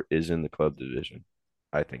sport is in the club division,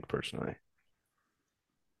 I think personally.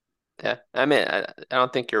 yeah. I mean, I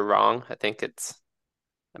don't think you're wrong.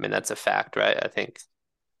 I mean, that's a fact, right? I think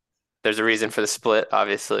there's a reason for the split,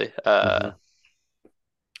 obviously. Hmm.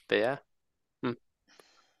 But yeah, hmm.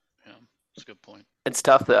 Yeah. That's a good point. It's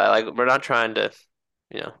tough though. Like, we're not trying to,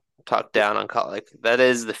 you know, talk down on college. Like, that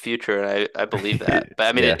is the future, and I believe that. But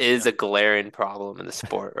I mean, Yeah, it is Yeah. a glaring problem in the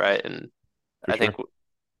sport, right? And for I think, sure.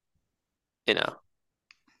 you know,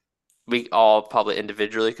 we all probably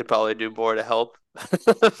individually could probably do more to help.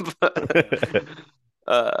 But, Yeah.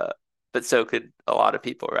 uh, but so could a lot of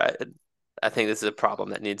people, right? And I think this is a problem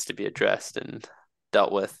that needs to be addressed and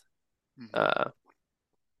dealt with. hmm Uh,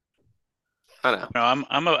 I know. No,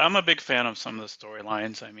 I'm a big fan of some of the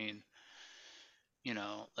storylines. I mean,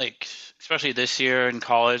 like especially this year in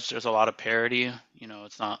college, there's a lot of parity.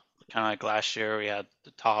 It's not kind of like last year we had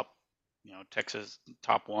the top, Texas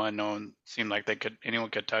top one. No one seemed like anyone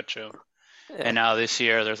could touch them. And Yeah, now this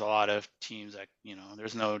year, there's a lot of teams that,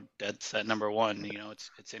 there's no dead set number one.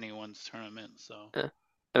 It's anyone's tournament. So yeah.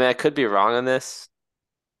 I mean, I could be wrong on this,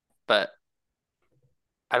 but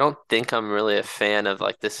I don't think I'm really a fan of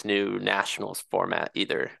like this new nationals format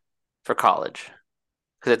either for college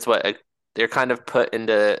because it's what they're kind of put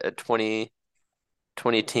into a 20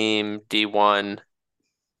 team D1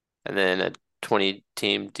 and then a 20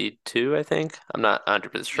 team D2, I think. I'm not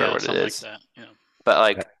 100% sure yeah, what it something like is. that. Yeah. But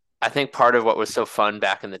like I think part of what was so fun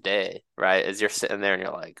back in the day, right, is you're sitting there and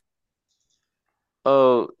you're like,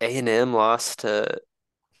 "Oh, A&M lost to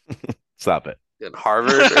Stop it.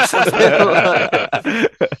 Harvard or something."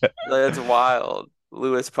 That's wild.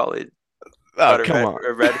 Lewis probably Oh, got come on.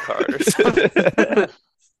 a red card or something.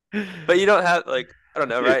 But you don't have like I don't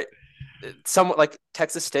know, right? Somewhat like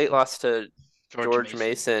Texas State lost to George George Mason.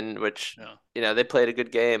 Mason, which Yeah. they played a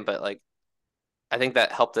good game, but like I think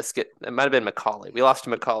that helped us get. It might have been Macaulay. We lost to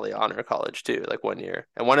Macaulay Honor College too, like one year,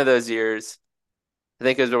 and one of those years, I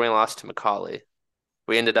think it was when we lost to Macaulay.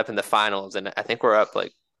 We ended up in the finals, and I think we're up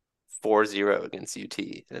like 4-0 against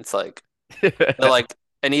UT, and it's like but like,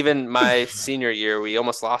 and even my senior year, we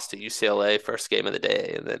almost lost to UCLA first game of the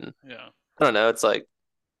day, and then Yeah. I don't know, it's like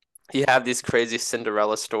you have these crazy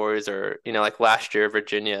Cinderella stories, or like last year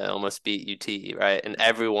Virginia almost beat UT, right? And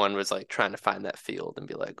everyone was like trying to find that field and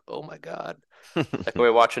be like, oh my God, like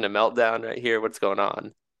we're watching a meltdown right here. What's going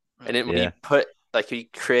on? And Right. then when you Yeah. put like you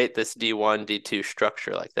create this D1, D2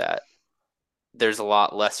 structure like that, there's a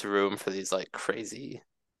lot less room for these like crazy,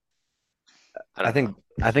 I I don't know, think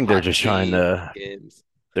I think hot heat games.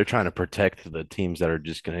 they're trying to protect the teams that are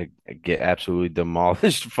just gonna get absolutely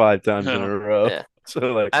demolished 5 times in a Yeah. row. Yeah, So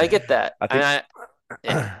like I get that. I And think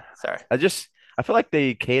yeah, sorry. I just I feel like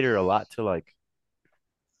they cater a lot to like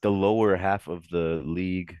the lower half of the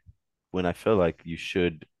league when I feel like you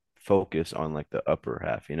should focus on like the upper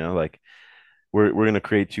half, you know? Like we're gonna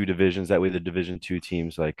create two divisions. That way the division 2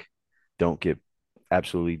 teams like don't get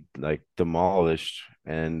absolutely like demolished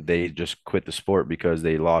and they just quit the sport because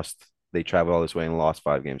they traveled all this way and lost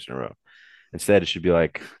 5 games in a row. Instead, it should be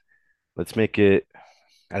like, let's make it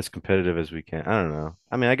as competitive as we can. I don't know.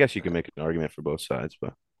 I mean, I guess you can make an argument for both sides,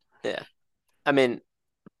 but Yeah. I mean,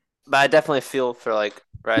 but I definitely feel for like,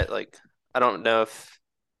 right, like I don't know if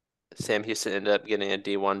Sam Houston ended up getting a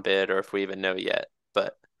D1 bid or if we even know yet,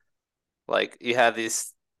 but like you have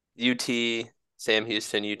these UT, Sam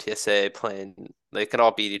Houston, UTSA playing, they can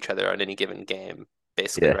all beat each other on any given game,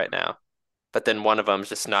 basically yeah. right now. But then one of them's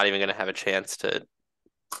just not even going to have a chance to,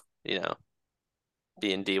 you know,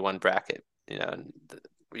 be in D1 bracket, and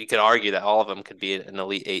you could argue that all of them could be an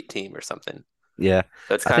Elite Eight team or something. Yeah.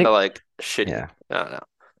 So it's I kind of think like shitty. yeah. I don't know.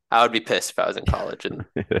 I would be pissed if I was in college and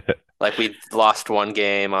like we lost one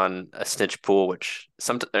game on a snitch pool, which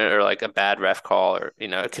or like a bad ref call, or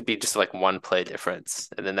it could be just like one play difference,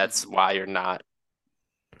 and then that's Mhm. why you're not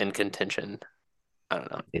in contention. I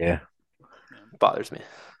don't know. Yeah. Yeah. It bothers me,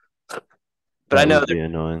 but That would be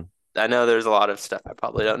annoying. I know there's a lot of stuff I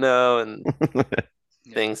probably don't know and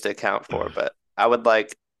Yeah. things to account for, but I would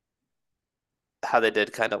like how they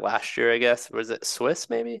did kind of last year, I guess. Was it Swiss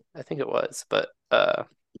maybe? I think it was, but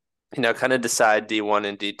kind of decide D1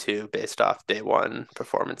 and D2 based off day one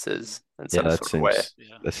performances in Yeah, some sort of way.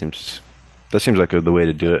 Yeah. that seems that seems like the way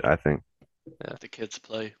to do it, I think. Yeah. The kids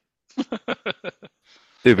play.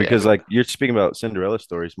 Dude, Yeah. because like you're speaking about Cinderella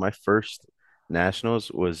stories, my first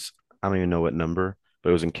nationals was I don't even know what number, but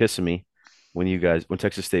it was in Kissimmee when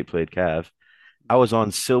Texas State played Cav. I was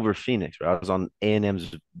on Silver Phoenix, right? I was on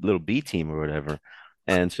A&M's little B team or whatever.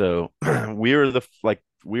 And so we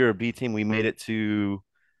were a B team. We made it to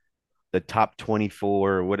the top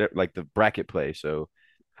 24 or whatever, like the bracket play. So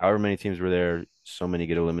however many teams were there, so many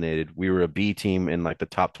get eliminated. We were a B team in like the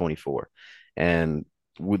top 24. And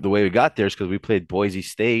the way we got there is because we played Boise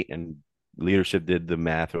State and leadership did the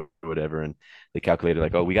math or whatever. And they calculated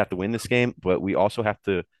like, oh, we got to win this game, but we also have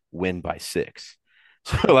to win by 6.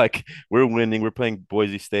 So like we're winning, we're playing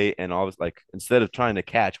Boise State and all this like instead of trying to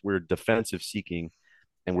catch, we're defensive seeking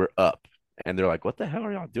and we're up. And they're like, what the hell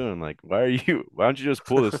are y'all doing? Like, why don't you just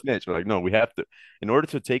pull the snitch? We're like, no, we have to, in order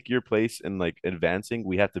to take your place in like advancing,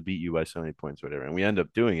 we have to beat you by so many points, whatever. And we end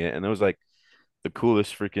up doing it. And it was like the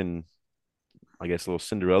coolest freaking, I guess, little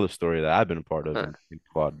Cinderella story that I've been a part of Huh. in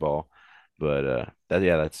quad ball. But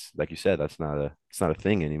that's like you said, it's not a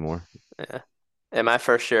thing anymore. Yeah. In my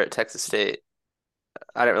first year at Texas State,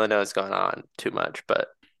 I didn't really know what's going on too much, but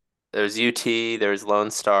there was UT, there was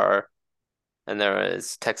Lone Star, and there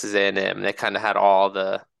was Texas A&M. They kind of had all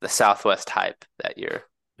the Southwest hype that year.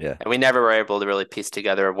 Yeah. And we never were able to really piece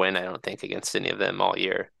together a win, I don't think, against any of them all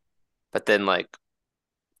year. But then like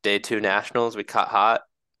day two nationals, we caught hot.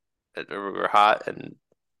 We were hot and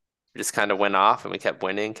we just kind of went off and we kept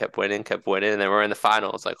winning, kept winning, kept winning. And then we're in the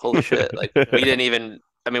finals. Like, holy shit. Like we didn't even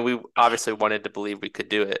I mean, we obviously wanted to believe we could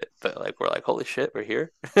do it, but like we're like, holy shit, we're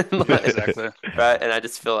here. Yeah, Like, exactly. right. And I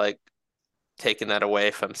just feel like taking that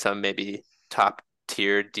away from some maybe top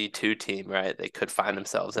tier D2 team, right? They could find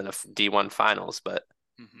themselves in a D1 finals, but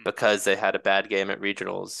Hmm. because they had a bad game at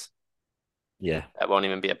regionals, Yeah. that won't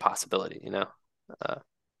even be a possibility, you know? Uh,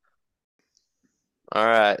 all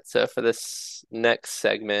right. So for this next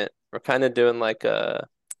segment, we're kind of doing like I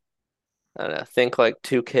don't know, think like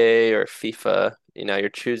 2K or FIFA. You know, you're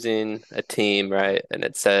choosing a team, right? And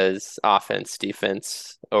it says offense,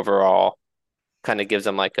 defense, overall, kind of gives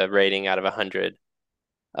them like a rating out of 100.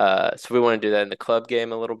 So we want to do that in the club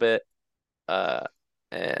game a little bit. Uh,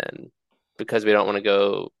 and because we don't want to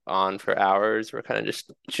go on for hours, we're kind of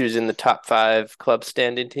just choosing the top five club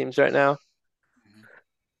standing teams right now,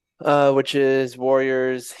 which is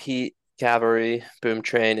Warriors, Heat, Cavalry, Boom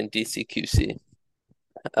Train, and DCQC.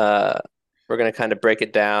 Uh, we're gonna kind of break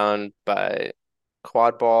it down by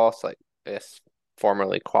Quadball, so like I guess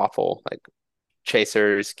formerly Quaffle, like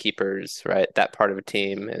chasers, keepers, right? That part of a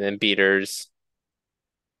team, and then beaters.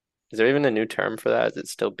 Is there even a new term for that? Is it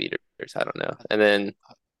still beaters? I don't know. And then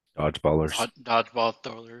Dodgeballers. Dodgeball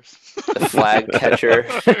throwers. the flag catcher.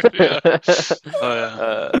 Yeah. Oh yeah.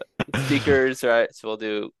 Uh, seekers, right? So we'll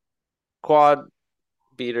do quad,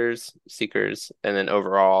 beaters, seekers, and then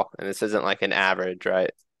overall. And this isn't like an average,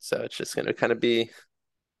 right? So it's just gonna kind of be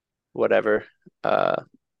whatever. Uh,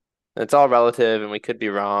 it's all relative, and we could be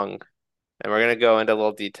wrong. And we're gonna go into a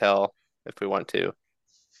little detail if we want to.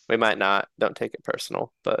 We might not. Don't take it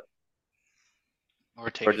personal, but Or we're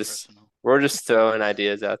take it just personal. we're just throwing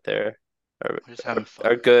ideas out there, or, We're just having or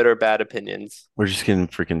fun. good or bad opinions. We're just getting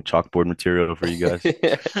freaking chalkboard material for you guys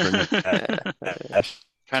Yeah. for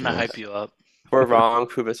Trying to hype nationals. you up. If we're wrong,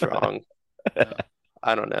 prove us wrong. Yeah.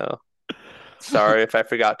 I don't know. Sorry if I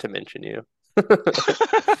forgot to mention you.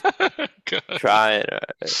 Gosh. Trying.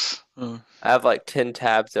 Uh, I have like 10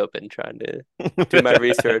 tabs open trying to do my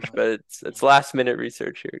research, but it's last minute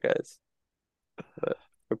research here, guys. But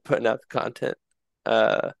we're putting out the content.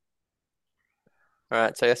 Uh, all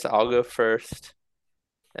right, so I guess I'll go first.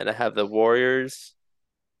 And I have the Warriors.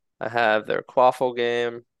 I have their quaffle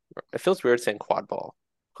game. It feels weird saying quad ball.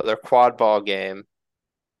 Their quad ball game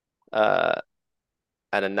uh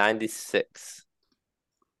at a 96.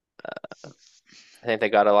 I think they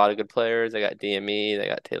got a lot of good players. They got DME, they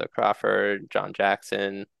got Taylor Crawford, John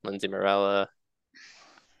Jackson, Lindsey Morella.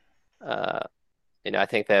 Uh, I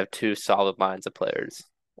think they have two solid lines of players.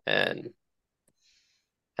 And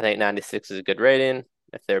I think 96 is a good rating.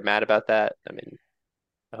 If they're mad about that, I mean,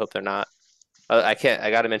 I hope they're not. I can't,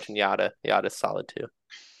 I got to mention Yada. Yada's solid too.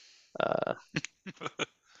 Uh,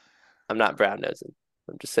 I'm not brown nosing.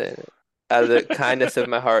 I'm just saying it. Out of the kindness of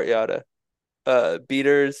my heart, Yada.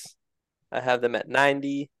 Beaters, I have them at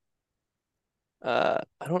 90. I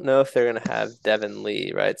don't know if they're gonna have Devin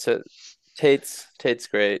Lee, right? So Tate's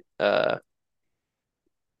great.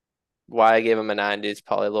 Why I gave him a 90 is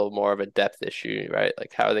probably a little more of a depth issue, right?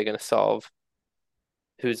 Like how are they gonna solve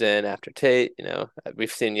who's in after Tate?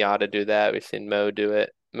 We've seen Yada do that. We've seen Mo do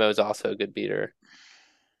it. Mo's also a good beater.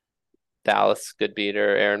 Dallas, good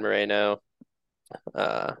beater. Aaron Moreno.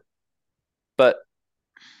 Uh, but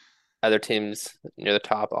other teams near the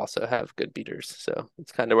top also have good beaters. So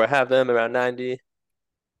it's kind of where I have them around 90.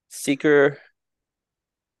 Seeker,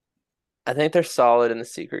 I think they're solid in the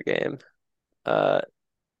Seeker game. Uh,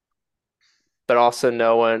 but also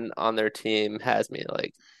no one on their team has me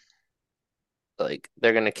like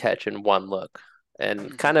they're gonna catch in one look.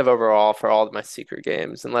 And kind of overall for all of my Seeker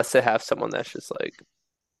games, unless they have someone that's just like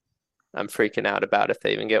I'm freaking out about if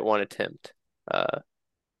they even get one attempt.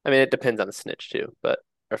 I mean it depends on the snitch too, but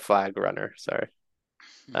or flag runner, sorry.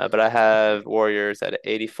 But I have Warriors at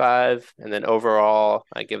 85, and then overall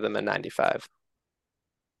I give them a 95.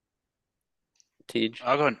 Tej,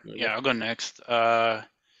 I'll go. you Yeah, go. I'll go next.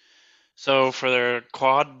 So for their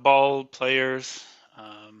quad ball players,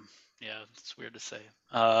 yeah, it's weird to say.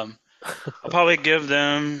 I'll probably give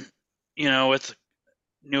them, with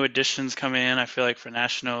new additions coming in. I feel like for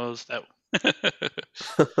nationals that,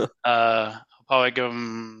 I'll probably give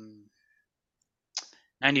them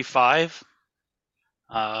 95.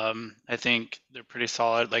 I think they're pretty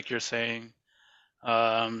solid, like you're saying. They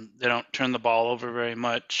don't turn the ball over very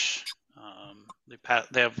much.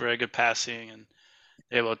 They have very good passing, and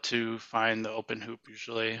able to find the open hoop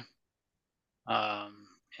usually.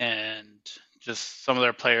 And just some of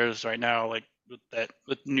their players right now, like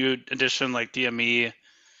with new addition like DME,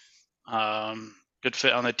 good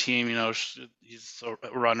fit on the team. He's a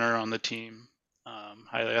runner on the team,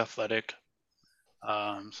 highly athletic.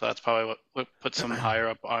 So that's probably what puts him higher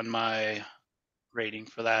up on my rating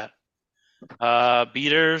for that.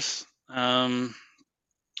 Beaters, probably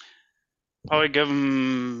give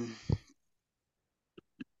him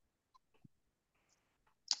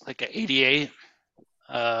like an 88.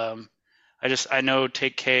 Um, I know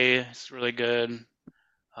Take K is really good,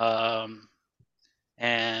 um,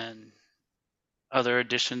 and other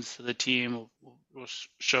additions to the team will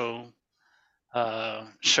show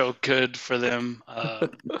good for them.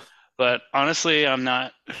 But honestly, I'm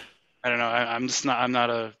not. I don't know. I'm just not. I'm not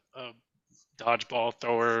a dodgeball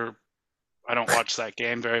thrower. I don't watch that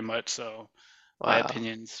game very much, so my Wow.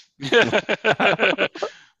 opinions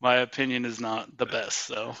my opinion is not the best.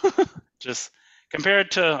 So just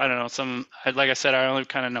compared to I don't know some like I said, I only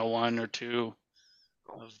kind of know one or two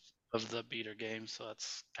of the beater games, so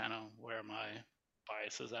that's kind of where my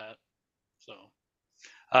bias is at.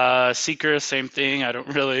 So Seeker, same thing. I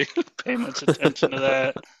don't really pay much attention to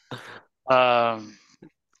that. Um,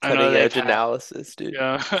 I know Cutting they've edge had analysis, dude.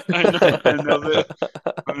 yeah,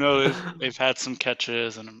 I know they've had some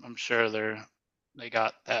catches, and I'm sure they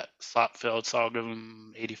got that slot filled, so I'll give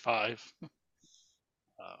them 85.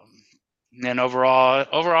 And then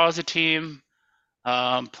overall as a team,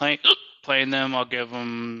 playing them, I'll give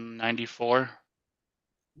them 94.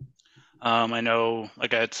 I know,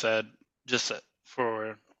 like I had said, just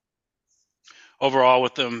for overall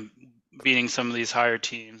with them beating some of these higher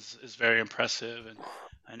teams is very impressive, and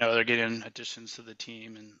I know they're getting additions to the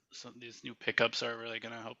team, and some of these new pickups are really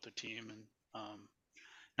going to help their team. And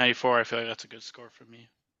 94, I feel like that's a good score for me.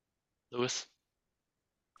 Lewis?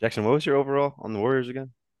 Jackson, what was your overall on the Warriors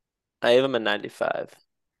again? I gave him a 95.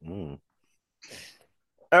 Mm.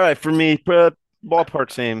 All right, for me,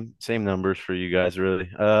 ballpark same numbers for you guys really.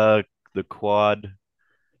 The quad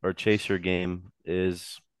or chaser game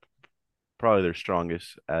is probably their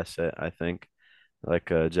strongest asset, I think. Like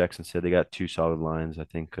Jackson said, they got two solid lines. I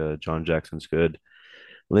think John Jackson's good.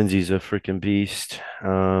 Lindsey's a freaking beast.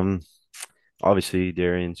 Obviously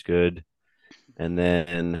Darian's good. And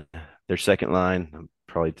then their second line, I'm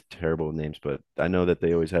probably terrible with names, but I know that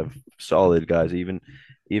they always have solid guys, even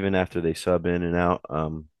after they sub in and out.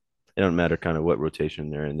 It don't matter kind of what rotation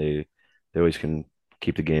they're in. They always can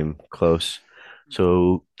keep the game close.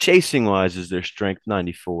 So chasing wise is their strength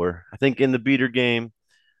 94. I think in the beater game,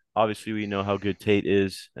 obviously we know how good Tate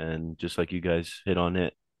is, and just like you guys hit on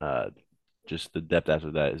it, just the depth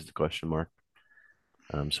after that is the question mark.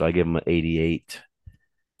 So I give him an 88.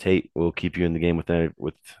 Tate will keep you in the game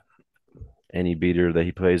with any beater that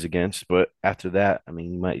he plays against. But after that, I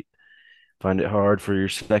mean, you might find it hard for your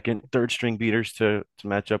second, third string beaters to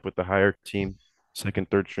match up with the higher team, second,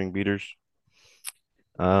 third string beaters.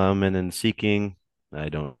 And then seeking, I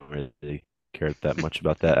don't really care that much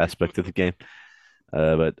about that aspect of the game.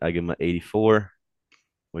 But I give them an 84,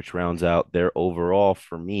 which rounds out their overall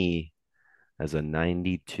for me as a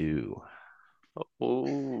 92.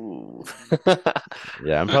 Ooh.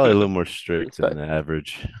 Yeah, I'm probably a little more strict than Respect. the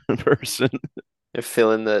average person. You're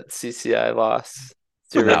feeling that CCI loss.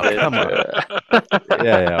 It's your No, come revenge. on.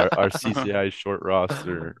 Yeah, our CCI short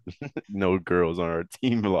roster, no girls on our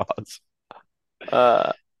team loss.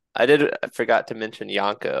 Uh, I forgot to mention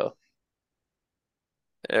Yonko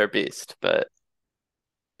or Beast, but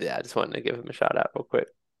yeah, I just wanted to give him a shout out real quick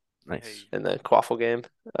Nice. Hey, in the Quaffle game.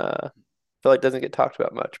 I feel like doesn't get talked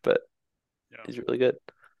about much, but yeah. he's really good.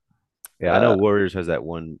 Yeah, I know Uh, Warriors has that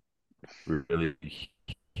one really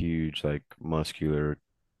huge, like muscular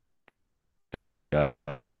guy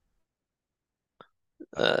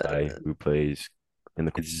uh, who plays in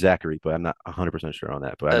the it's Zachary, but I'm not 100% sure on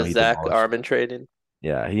that. But I know he Zach demolished. Armin trading.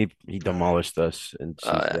 Yeah, he Oh, yeah. demolished us in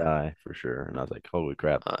Yeah. CCI for sure. And I was like, holy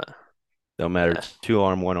crap. Uh, Don't matter. yeah. It's two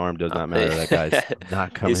arm, one arm does not He, matter. That guy's not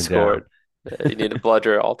he coming down. scored. You need a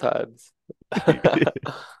bludger at all times.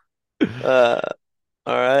 Uh,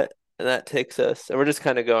 all right. And that takes us, and we're just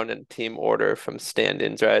kind of going in team order from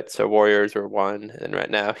stand-ins, right? So Warriors were one, and right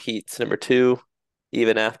now Heat's number two,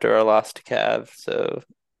 even after our loss to Cav. So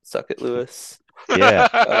suck it, Lewis. Yeah.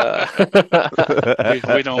 Uh,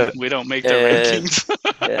 we don't make the and rankings.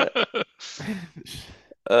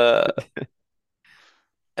 yeah, uh,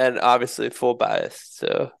 and obviously full bias.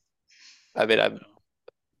 So I mean,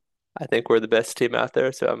 I think we're the best team out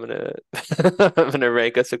there. So I'm gonna I'm gonna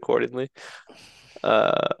rank us accordingly.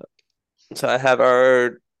 Uh, so I have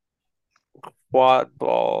our quad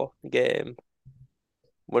ball game.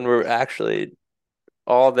 when we're actually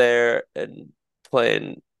all there and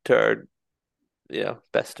playing to our,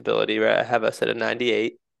 best ability, right? I have us at a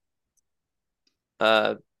 98.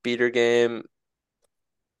 Uh, Beater game,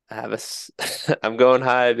 I have us. I'm going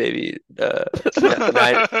high, baby.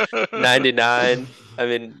 99. I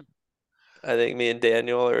mean, I think me and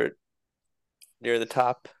Daniel are near the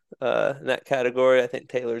top in that category. I think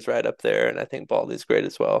Taylor's right up there, and I think Baldy's great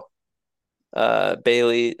as well.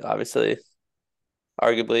 Bailey, obviously,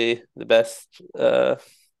 arguably the best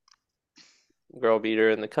girl beater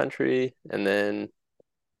in the country, and then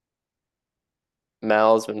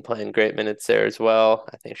Mel's been playing great minutes there as well.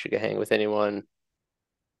 I think she could hang with anyone.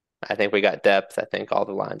 I think we got depth. I think all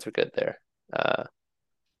the lines are good there. Uh,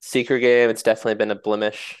 Seeker game, it's definitely been a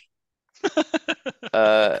blemish.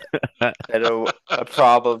 Uh, and a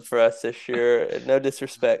problem for us this year. No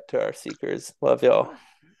disrespect to our seekers. Love y'all.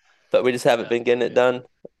 But we just haven't Yeah. been getting it done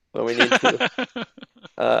when we need to.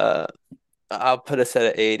 Uh, I'll put us at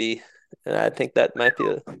an 80. And I think that might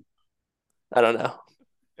be I don't know.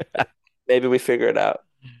 Maybe we figure it out.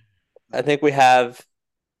 I think we have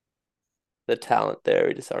the talent there.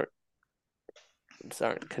 We just aren't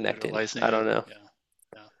connecting. Utilizing I it. don't know.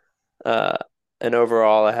 Yeah. Yeah. Uh, and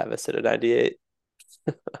overall, I have us at a 98.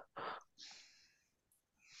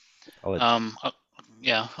 I'll let Um, uh,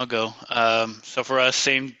 yeah, I'll go. So for us,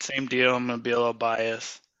 same deal. I'm gonna be a little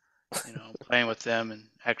biased, playing with them and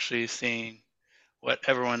actually seeing what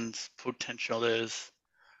everyone's potential is.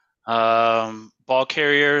 Ball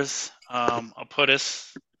carriers, I'll put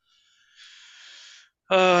us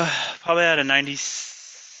uh, probably at a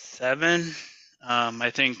 97. I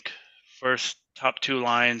think first top two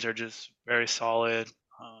lines are just very solid.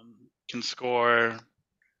 Can score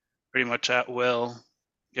pretty much at will,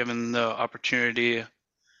 given the opportunity.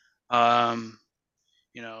 Um,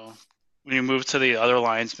 you know, when you move to the other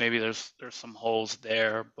lines, maybe there's some holes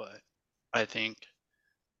there, but I think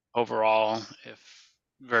overall, if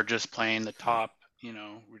we're just playing the top,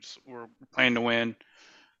 we're playing to win.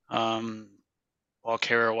 Um, Ball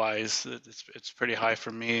carrier wise, it's pretty high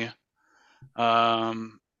for me.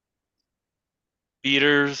 Um,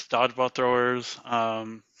 Beaters, dodgeball throwers.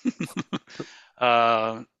 I'll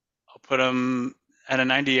put them at a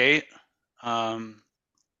 98. Um,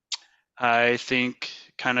 I think,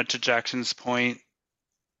 kind of to Jackson's point,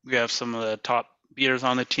 we have some of the top beaters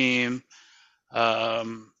on the team,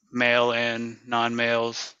 male and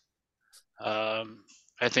non-males.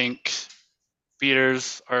 I think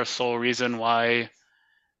beaters are a sole reason why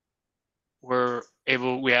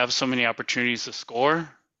we have so many opportunities to score,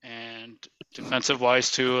 and defensive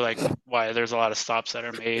wise too, like why there's a lot of stops that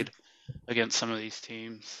are made against some of these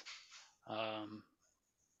teams. Um,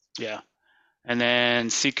 yeah, and then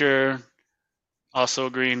seeker, also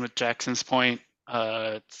agreeing with Jackson's point.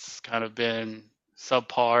 It's kind of been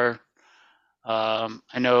subpar.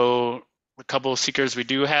 I know a couple of seekers we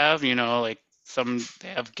do have, like some they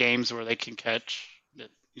have games where they can catch that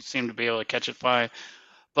you seem to be able to catch it fine,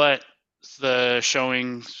 but the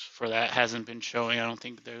showings for that hasn't been showing. I don't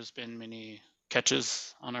think there's been many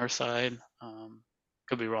catches on our side.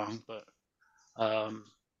 Could be wrong, but um,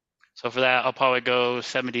 so for that, I'll probably go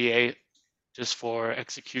 78 just for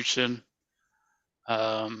execution.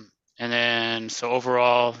 And then so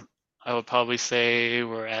overall, I would probably say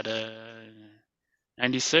we're at a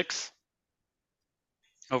 96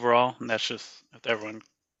 overall, and that's just if everyone.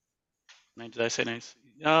 Did I say 90?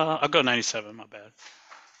 I'll go 97. My bad.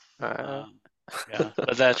 All right. Um, yeah,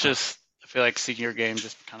 but that's just. I feel like senior game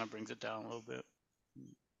just kind of brings it down a little bit.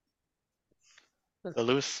 So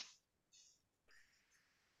Lewis.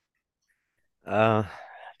 uh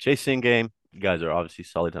chasing game. You guys are obviously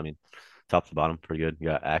solid. I mean, top to bottom, pretty good. You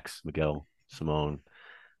got Axe, Miguel, Simone,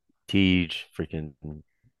 Tej, freaking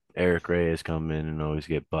Eric Reyes come in and always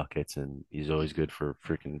get buckets, and he's always good for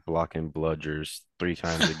freaking blocking bludgers 3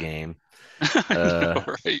 times a game. I Uh,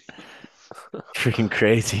 know, right? freaking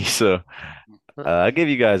crazy. So I give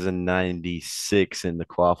you guys a 96 in the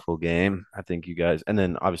quaffle game. I think you guys, and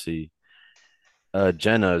then obviously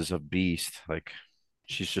Jenna's a beast. Like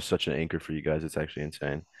she's just such an anchor for you guys. It's actually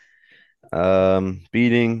insane.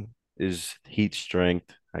 Beating is heat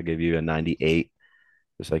strength. I give you a 98.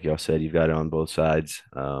 Just like y'all said, you've got it on both sides,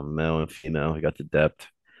 male and female. You got the depth.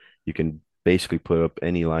 You can basically put up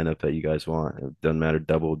any lineup that you guys want. It doesn't matter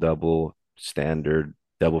double, double, standard,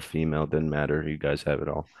 double female. Doesn't matter. You guys have it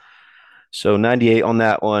all. So 98 on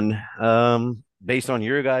that one. Based on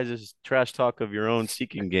your guys' trash talk of your own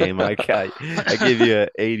seeking game, I give you a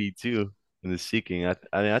 82 in the seeking. I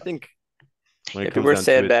mean, I think when it Maybe comes we're down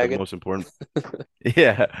to it, the sandbagging. most important,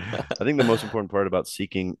 yeah, I think the most important part about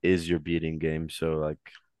seeking is your beating game. So like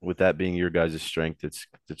with that being your guys' strength, it's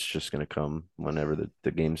just gonna come whenever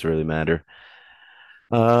the games really matter.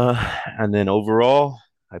 And then overall,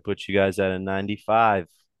 I put you guys at a 95.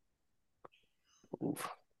 Oof,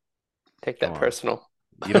 take Come that on. personal.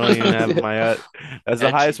 You don't even have my that's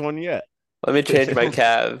the highest Edgy. one yet. Let me change my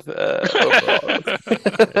Cav overall.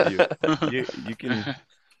 You can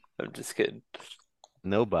I'm just kidding.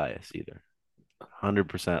 no bias either.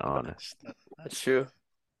 100% honest. That's true.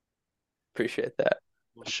 Appreciate that.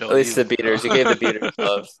 We'll At show least you. the beaters. You gave the beaters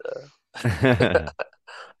love, so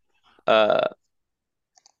uh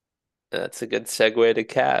that's a good segue to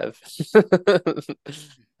Cav.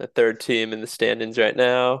 The third team in the standings right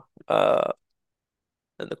now.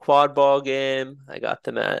 In the quad ball game, I got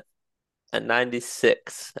them at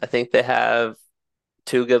 96. I think they have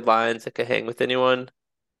two good lines that could hang with anyone.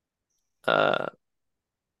 Uh,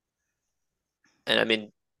 and I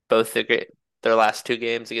mean, both their last two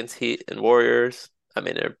games against Heat and Warriors. I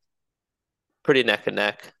mean, they're pretty neck and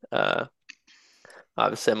neck.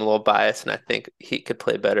 Obviously, I'm a little biased, and I think Heat could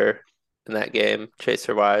play better in that game,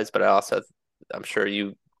 chaser wise. But I'm sure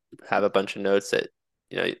you have a bunch of notes that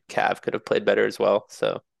Cav could have played better as well.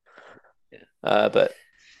 So, but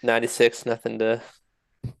 96, nothing to,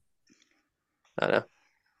 I don't know.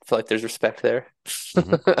 I feel like there's respect there.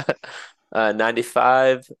 Mhm.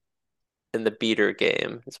 95 in the beater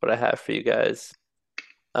game is what I have for you guys.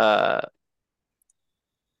 Uh,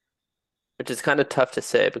 which is kind of tough to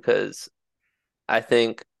say because I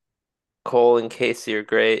think Cole and Casey are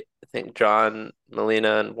great. I think John,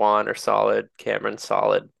 Molina, and Juan are solid. Cameron's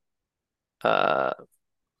solid. Uh,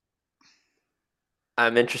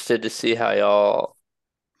 I'm interested to see how y'all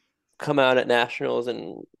come out at nationals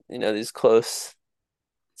and these close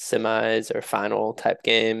semis or final type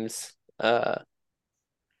games. That's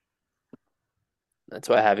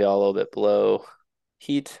why I have y'all a little bit below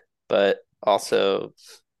Heat, but also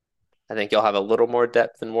I think y'all have a little more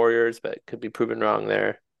depth than Warriors, but could be proven wrong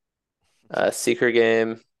there. Seeker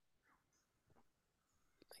game,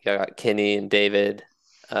 you got Kenny and David,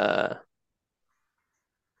 uh,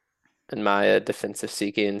 and Maya defensive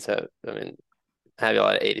seeking. So I mean, I have y'all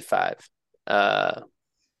at 85. Uh,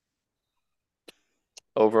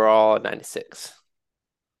 Overall 96.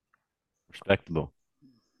 Respectable.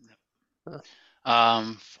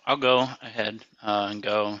 Uh, I'll go ahead and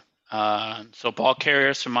go. So ball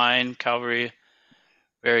carriers for mine, Calvary,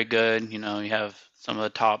 very good. You have some of the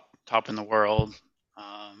top in the world.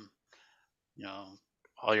 Um, you know,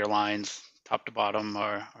 all your lines, top to bottom,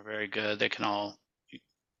 are very good. They can all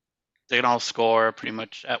score pretty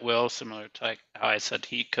much at will, similar to like how I said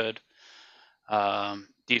he could.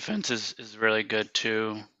 Defense is really good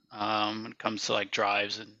too when it comes to like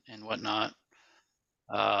drives and whatnot.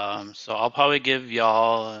 So I'll probably give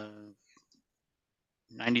y'all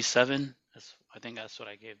 97. I think that's what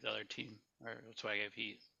I gave the other team, or that's what I gave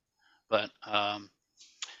Heat. But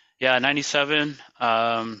yeah, 97.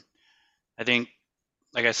 I think,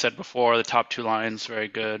 like I said before, the top two lines very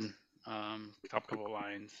good. Top couple of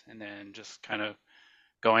lines, and then just kind of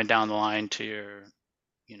going down the line to your,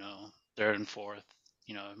 third and fourth.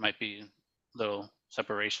 It might be a little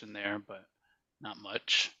separation there, but not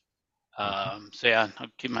much. So yeah, I'll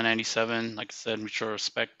keep my 97. Like I said, mutual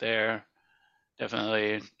respect there.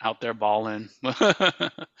 Definitely out there balling.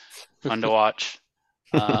 Fun to watch.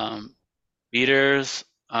 Um, Beaters,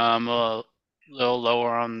 a little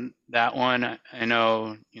lower on that one. I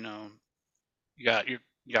know, you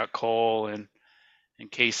got Cole and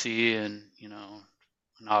Casey, and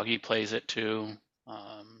Nagi plays it too.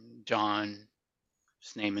 John,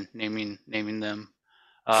 just naming them.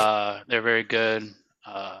 They're very good.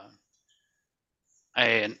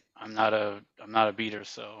 I'm not a beater,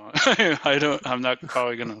 so I'm not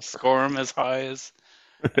probably gonna score them as high as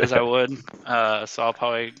I would. So I'll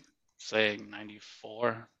probably say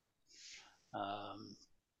 94. Um,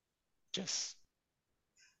 just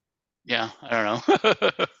yeah, I don't know.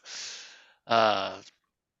 uh,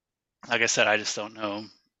 like I said, I just don't know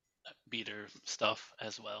beater stuff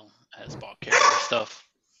as well as ball carrier stuff.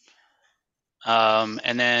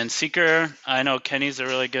 And then seeker, I know Kenny's a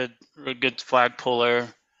really good flag puller.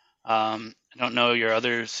 I don't know your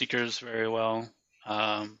other seekers very well,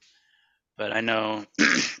 but I know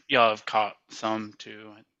y'all have caught some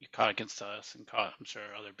too. You caught against us and caught, I'm sure,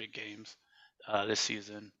 other big games this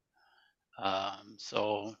season.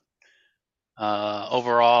 So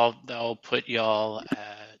overall, that'll put y'all at,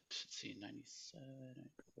 let's see, 97,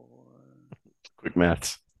 94. Quick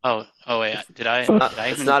maths. Oh wait, did I it's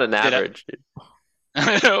even not an did I? average, dude.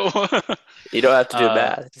 You don't have to do uh,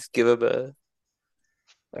 math. Just give them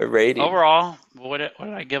a rating. Overall, what did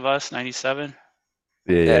I give us? 97.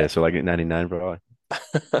 Yeah, Yeah. so like at 99 probably.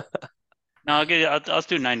 No, I'll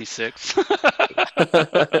do 96.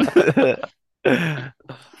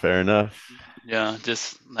 Fair enough. Yeah,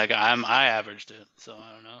 just like I averaged it, so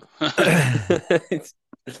I don't know.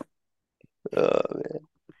 Oh,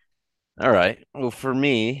 All right. Well, for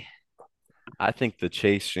me, I think the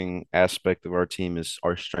chasing aspect of our team is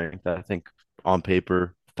our strength. I think on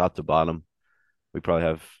paper, top to bottom, we probably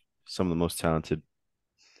have some of the most talented.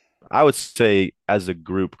 I would say as a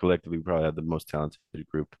group, collectively, we probably have the most talented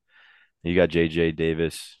group. You got JJ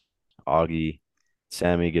Davis, Augie,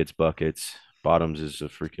 Sammy gets buckets. Bottoms is a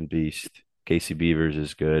freaking beast. Casey Beavers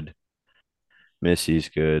is good. Missy's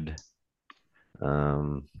good.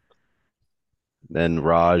 Um, then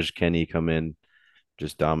Raj, Kenny come in,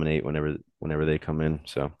 just dominate whenever they come in.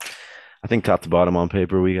 So I think top to bottom on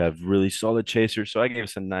paper, we have really solid chasers. So I gave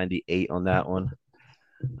us a 98 on that one.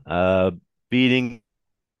 Uh, beating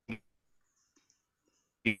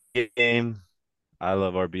game. I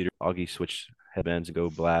love our beater. Augie switch headbands and go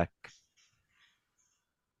black.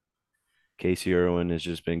 Casey Irwin has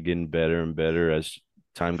just been getting better and better as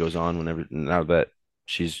time goes on. Whenever now that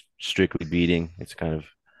she's strictly beating, it's kind of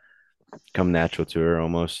come natural to her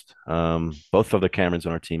almost. Both of the Camerons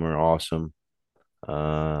on our team are awesome.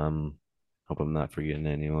 Um, hope I'm not forgetting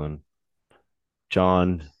anyone.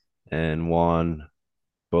 John and Juan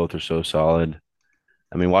both are so solid.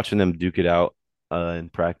 I mean, watching them duke it out in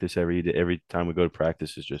practice every time we go to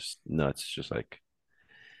practice is just nuts. It's just like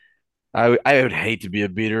I would hate to be a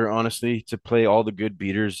beater, honestly, to play all the good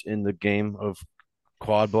beaters in the game of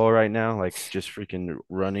quad ball right now, like just freaking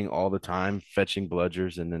running all the time, fetching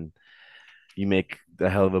bludgers, and then you make the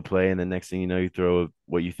hell of a play, and the next thing you know, you throw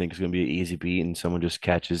what you think is going to be an easy beat, and someone just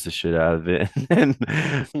catches the shit out of it, and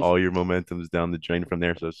all your momentum's down the drain from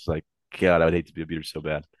there. So it's like, God, I would hate to be a beater so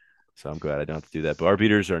bad. So I'm glad I don't have to do that. But our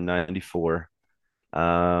beaters are 94.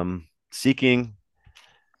 Seeking,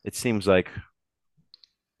 it seems like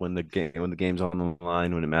when the game's on the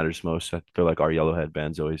line, when it matters most, I feel like our yellow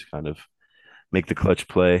headbands always kind of make the clutch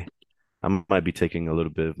play. I might be taking a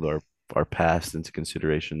little bit of our past into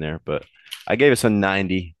consideration there, but I gave us a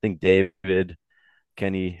 90. I think David,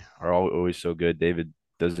 Kenny are always so good. David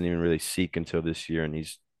doesn't even really seek until this year, and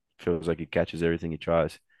he's feels like he catches everything he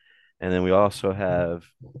tries. And then we also have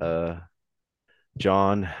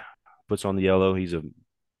John puts on the yellow. He's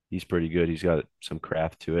pretty good. He's got some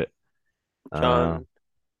craft to it. Uh, John,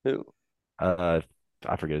 who? uh,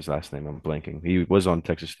 I forget his last name. I'm blanking. He was on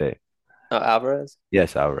Texas State. Oh, Alvarez.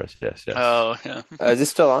 Yes, Alvarez. Yes, yes. Oh, yeah. Is he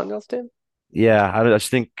still on y'all's team? Yeah, I just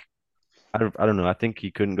think I don't know. I think he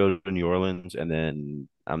couldn't go to New Orleans, and then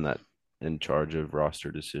I'm not in charge of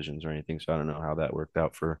roster decisions or anything, so I don't know how that worked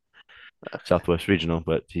out for Okay. Southwest Regional.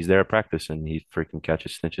 But he's there at practice, and he freaking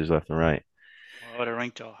catches snitches left and right. Well, I would have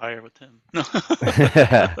ranked y'all higher with him.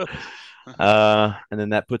 And then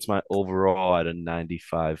that puts my overall at a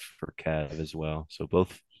 95 for Cav as well. So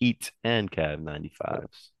both Heat and Cav 95s.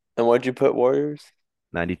 And what'd you put Warriors?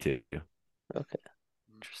 92. Okay,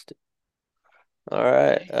 interesting. All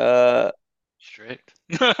right. Dang, strict.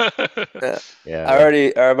 Yeah. Yeah.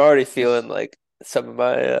 I'm already feeling like some of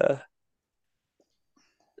my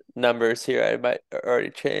numbers here I might already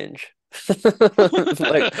change.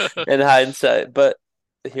 Like in hindsight, but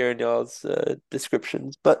hearing y'all's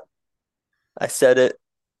descriptions, but I said it,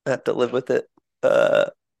 I have to live with it. Uh,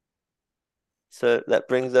 so that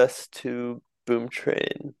brings us to Boom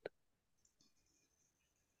Train.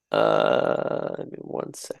 Give me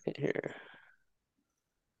 1 second here.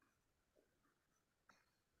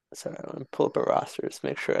 Sorry, I want to pull up a roster to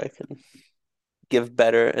make sure I can give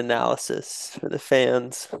better analysis for the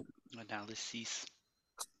fans. Analysis.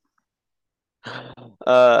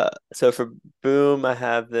 So for Boom, I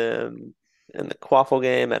have them in the Quaffle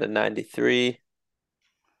game at a 93.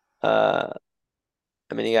 Uh,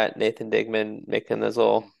 I mean, you got Nathan Digman making those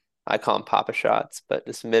little, I call them Papa shots, but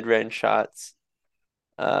just mid-range shots.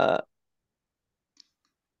 Uh,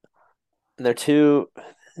 and they're two,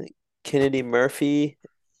 Kennedy Murphy,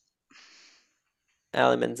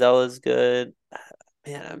 Ali Manzella's good.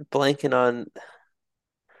 Man, I'm blanking on.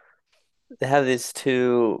 They have these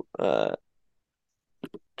two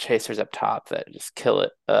chasers up top that just kill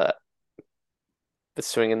it. With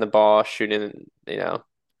swinging the ball, shooting,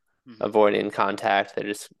 Hmm. avoiding contact. They're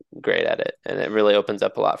just great at it, and it really opens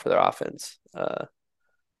up a lot for their offense. And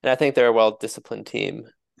I think they're a well-disciplined team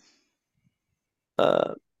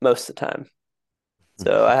most of the time.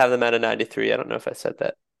 So I have them at a 93. I don't know if I said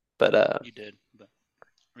that, but You did, but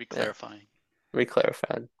yeah, reclarifying.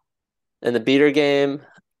 reclarified. In the beater game,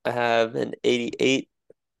 I have an 88.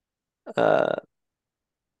 Uh,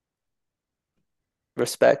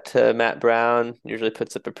 respect to Matt Brown. Usually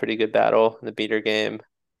puts up a pretty good battle in the beater game.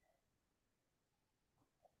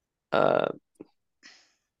 Uh,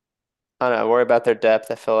 I don't know. Worry about their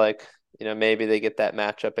depth. I feel like maybe they get that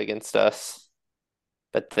matchup against us,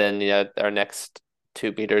 but then our next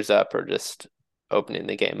two beaters up are just opening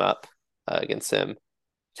the game up against him.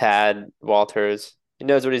 Tad Walters, he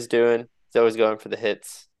knows what he's doing. He's always going for the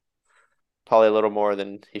hits. Probably a little more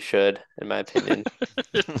than he should, in my opinion.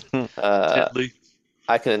 Uh, Diddly.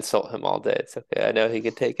 I can insult him all day. It's okay. I know he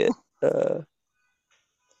can take it. Uh,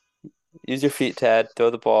 use your feet, Tad. Throw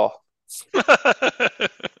the ball.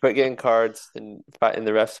 Quit getting cards and fighting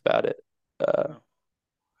the refs about it. Uh,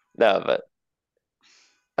 no, but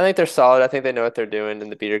I think they're solid. I think they know what they're doing in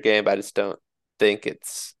the beater game. But I just don't think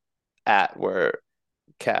it's at where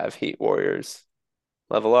Cav Heat Warriors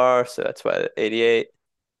level are. So that's why 88.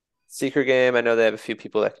 Seeker game. I know they have a few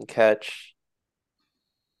people that can catch.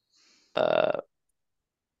 Uh,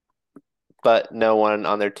 but no one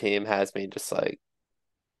on their team has me just like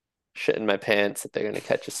shitting my pants that they're gonna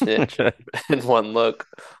catch a snitch in one look.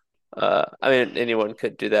 I mean, anyone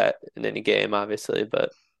could do that in any game, obviously,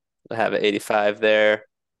 but I have an 85 there.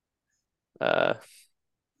 Uh,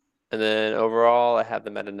 and then overall, I have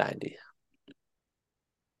them at a 90.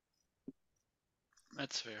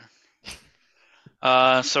 That's fair.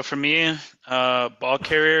 So for me, ball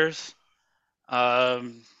carriers,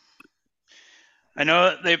 um, I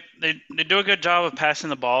know they do a good job of passing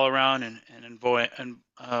the ball around and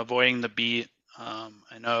avoiding the beat.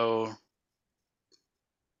 I know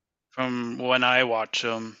from when I watch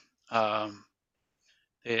them, um,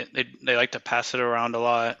 they like to pass it around a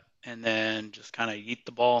lot and then just kind of eat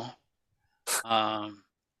the ball. Um,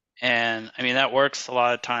 and I mean that works a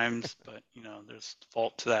lot of times, but there's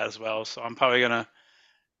fault to that as well. So I'm probably gonna.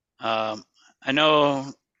 I know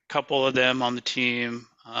a couple of them on the team.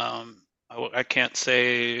 I can't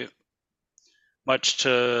say much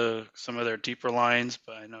to some of their deeper lines,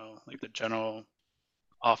 but I know like the general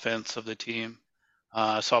offense of the team.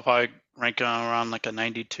 So I'll probably rank it on around like a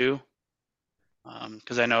 92,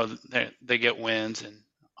 because I know they get wins and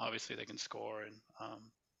obviously they can score, and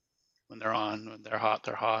when they're hot,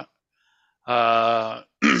 they're hot. Uh,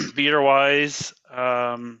 beater wise,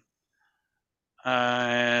 I'll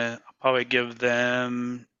probably give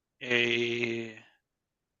them a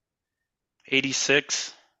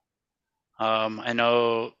 86. I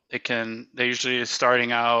know they usually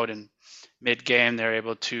starting out and mid game, they're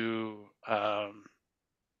able to kind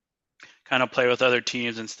of play with other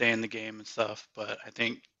teams and stay in the game and stuff. But I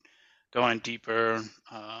think going deeper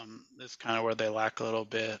is kind of where they lack a little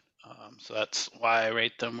bit. So that's why I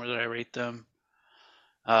rate them where I rate them.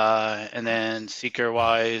 And then seeker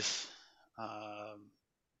wise,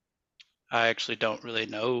 I actually don't really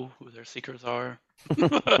know who their seekers are.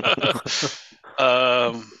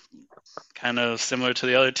 um, Kind of similar to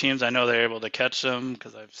the other teams. I know they're able to catch them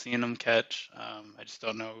because I've seen them catch. I just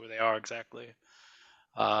don't know who they are exactly.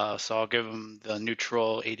 So I'll give them the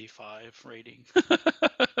neutral 85 rating.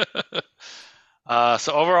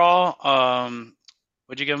 So overall,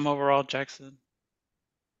 what'd you give them overall, Jackson?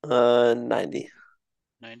 90.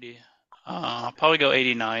 90. I'll probably go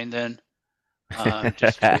 89 then,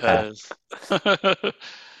 just because,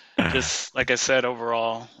 just like I said,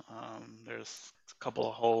 overall, there's a couple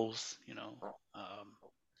of holes.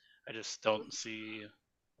 I just don't see.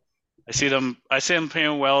 I see them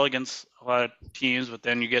playing well against a lot of teams, but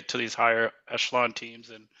then you get to these higher echelon teams,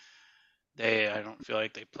 and I don't feel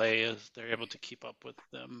like they're able to keep up with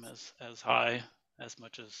them as high as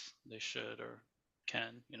much as they should or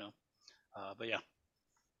can. But yeah.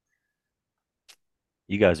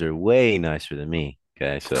 You guys are way nicer than me.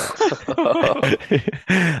 Okay, so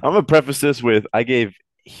I'm gonna preface this with I gave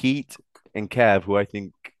Heat and Cav, who I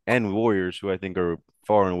think, and Warriors, who I think are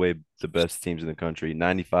far and away the best teams in the country,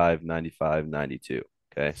 95, 95, 92.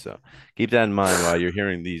 Okay, so keep that in mind while you're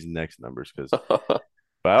hearing these next numbers,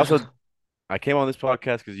 but I came on this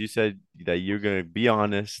podcast because you said that you're gonna be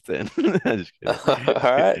honest, and I'm just All kidding.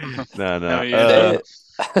 right. No, No, no. Say it.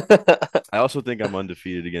 I also think I'm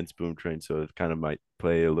undefeated against Boom Train, so it kind of might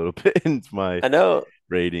play a little bit into my I know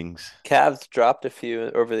ratings. Cavs dropped a few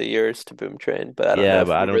over the years to Boom Train, but I don't know Yeah, if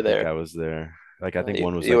but I you were don't think I there. was there. Like I think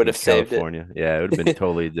one was You like would in have saved it. California. Yeah, it would have been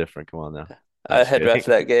totally different. Come on now. I'm I just had kidding. refed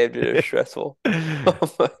that game, dude. It was stressful.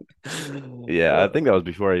 Yeah, I think that Uh, was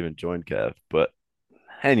before I even joined Cav. But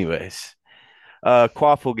anyways,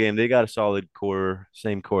 Quaffle game, they got a solid core,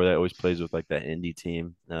 same core that always plays with like that indie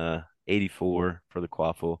team. 84 for the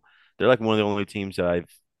Quaffle. They're like one of the only teams that I've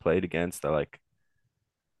played against that like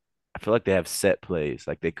I feel like they have set plays.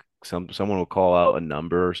 Like someone will call out a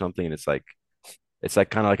number or something, and it's like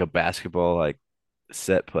kind of like a basketball. Like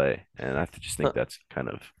set play, and I just think Huh. that's kind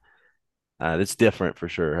of it's different for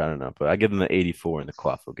sure. I don't know, but I give them the 84 in the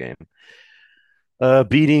Quaffle game.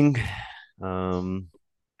 Beating, um,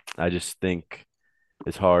 I just think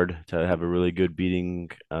it's hard to have a really good beating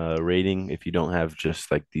rating if you don't have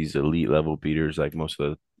just like these elite level beaters like most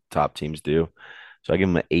of the top teams do. So I give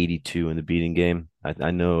them an 82 in the beating game.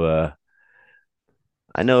 I know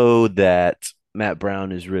that Matt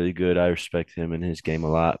Brown is really good. I respect him and his game a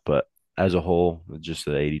lot, but as a whole, just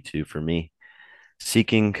an 82 for me.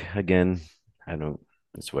 Seeking again, I don't.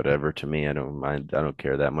 It's whatever to me. I don't mind. I don't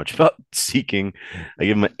care that much about seeking. I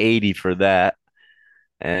give him an 80 for that,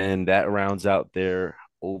 and that rounds out their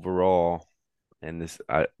overall. And this,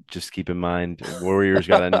 I just keep in mind, Warriors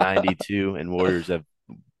got a 92, and Warriors have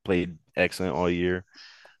played excellent all year.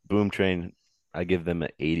 Boom Train, I give them an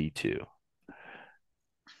 82.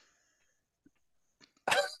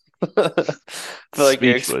 I feel like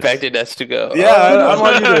you're Speechless. expecting us to go, Yeah, oh I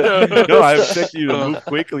want you to. No, I no. expect you to move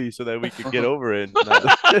quickly so that we could get over it and not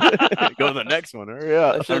go to the next one. Hurry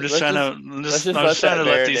up. Let's I'm just just let's trying just to let's just I'm let just trying that to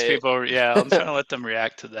let these marinate. people. Yeah, I'm trying to let them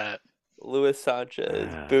react to that. Luis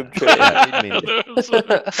Sanchez, Uh, Boom yeah, Train. I mean,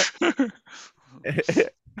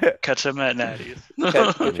 Catch them at Natty's. I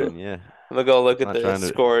Catch it. mean, yeah. I'm gonna go look at Not the trying to,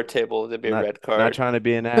 score table. There'd be a not, red not card. trying to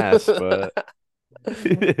be an ass, but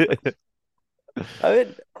I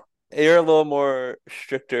mean, you're a little more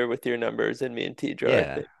stricter with your numbers than me and Tidro, I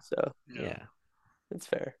yeah, think. So Yeah. yeah, that's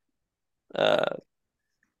fair. Uh,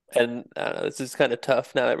 and I don't know, this is kind of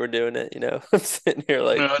tough now that we're doing it. I'm sitting here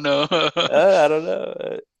like, No, no. I don't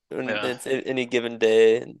know. When Yeah. it's any given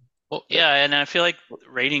day, and Well, but yeah, and I feel like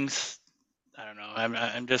ratings. I don't know.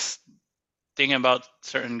 I'm just thinking about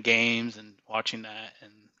certain games and watching that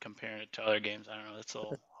and comparing it to other games. I don't know. It's a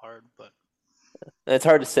little hard, but it's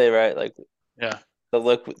hard to um, say, right? Like yeah. the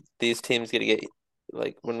look these teams get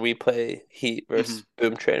like when we play Heat Hmm. versus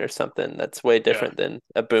Boom Train or something, that's way Yeah. different than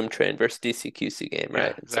a Boom Train versus DCQC game, Yeah.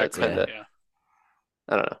 right? And so it's kind Exactly. yeah. of Yeah.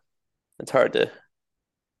 I don't know. It's hard to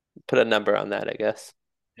put a number on that, I guess.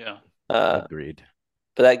 Yeah. Uh, Agreed.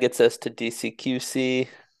 but that gets us to DCQC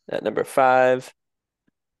at number five.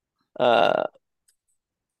 Uh,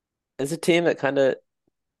 is a team that kind of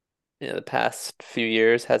the past few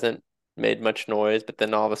years hasn't made much noise, but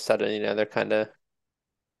then all of a sudden, they're kind of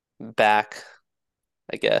back,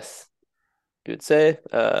 I guess you would say.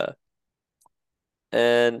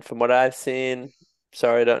 And from what I've seen,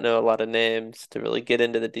 sorry, I don't know a lot of names to really get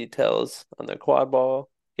into the details on their quad ball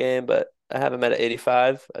game, but I have them at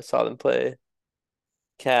 85. I saw them play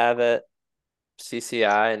Cav at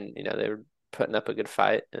CCI, and they were putting up a good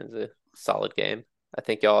fight. It was a solid game. I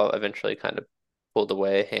think y'all eventually kind of pulled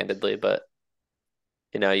away handedly, but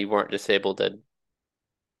you weren't just able to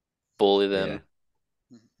bully Yeah. them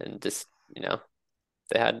and just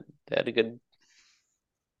they had a good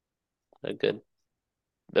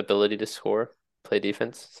ability to score, play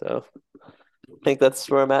defense. So I think that's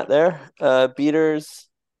where I'm at there. Beaters,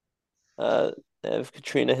 uh, they have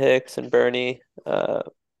Katrina Hicks and Bernie,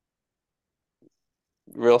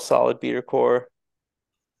 real solid beater core.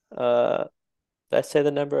 Uh, did I say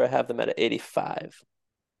the number? I have them at 85.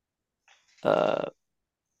 Uh,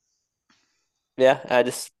 yeah, I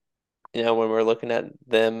just when we're looking at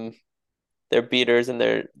them, their beaters and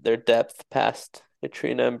their depth past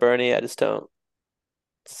Katrina and Bernie, I just don't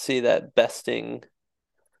see that besting,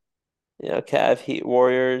 Cav Heat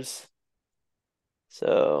Warriors.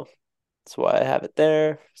 So that's why I have it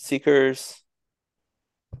there. Seekers,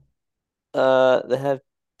 they have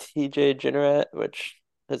TJ Jeanneret, which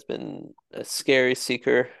has been a scary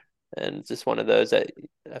seeker and just one of those that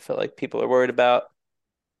I feel like people are worried about.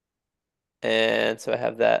 And so I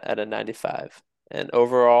have that at a 95. And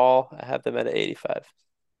overall, I have them at an 85.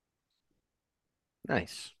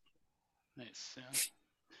 Nice. Nice.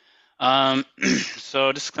 Yeah.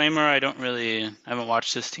 So disclaimer, I haven't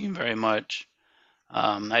watched this team very much.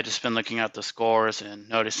 I just been looking at the scores and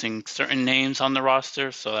noticing certain names on the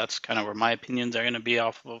roster, so that's kind of where my opinions are going to be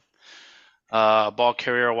off of. Ball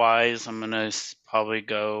carrier wise, I'm going to probably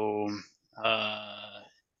go uh,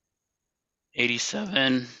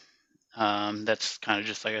 87. That's kind of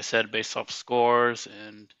just like I said, based off scores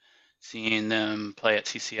and seeing them play at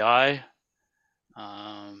CCI.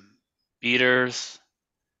 Beaters,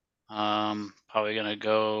 probably going to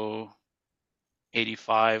go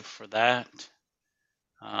 85 for that.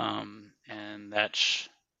 And that's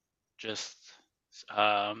just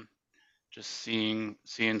um, just seeing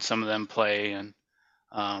some of them play and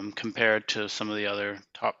compared to some of the other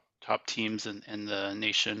top teams in the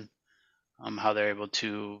nation, how they're able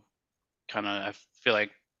to kind of I feel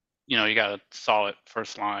like you got a solid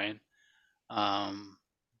first line, um,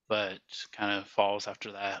 but kind of falls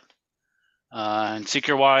after that. And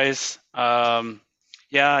seeker wise,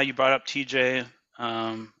 yeah, you brought up TJ.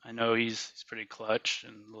 I know he's pretty clutch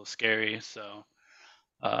and a little scary, so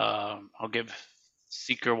I'll give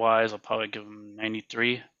seeker wise, I'll probably give him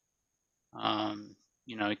 93.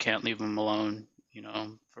 You can't leave him alone,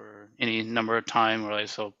 for any number of time, or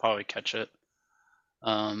else he'll probably catch it.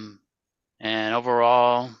 And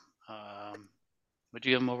overall, what'd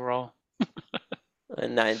you give him overall?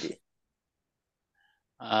 90.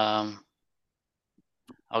 I'll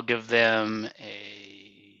give them a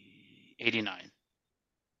 89.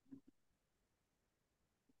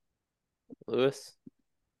 Lewis?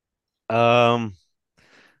 So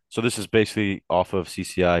this is basically off of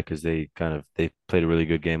CCI because they played a really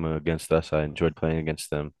good game against us. I enjoyed playing against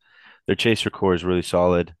them. Their chaser core is really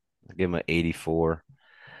solid. I give them an 84.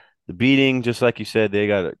 The beating, just like you said, they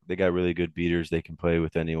got really good beaters. They can play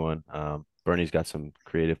with anyone. Bernie's got some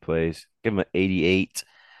creative plays. Give him an 88.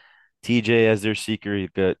 TJ as their seeker, he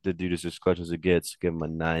got the dude is as clutch as it gets. Give him a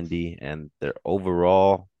 90, and their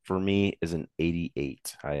overall for me is an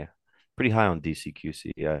 88. I pretty high on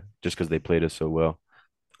DCQC, yeah, just because they played us so well.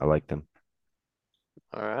 I like them.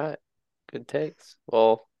 All right. Good takes.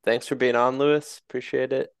 Well, thanks for being on, Lewis.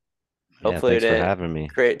 Appreciate it. Yeah, Hopefully, we thanks for didn't having me.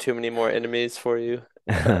 create too many more enemies for you.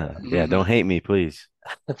 Yeah, don't hate me, please.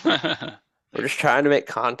 We're just trying to make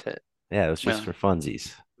content. Yeah, it was just Yeah, for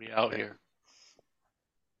funsies. we out here.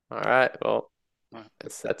 All right. Well, Well,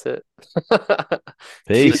 that's it. Keep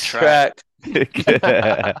Peace. track. track.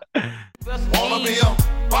 Yeah. Wanna be a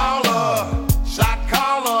baller, shot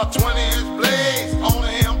caller.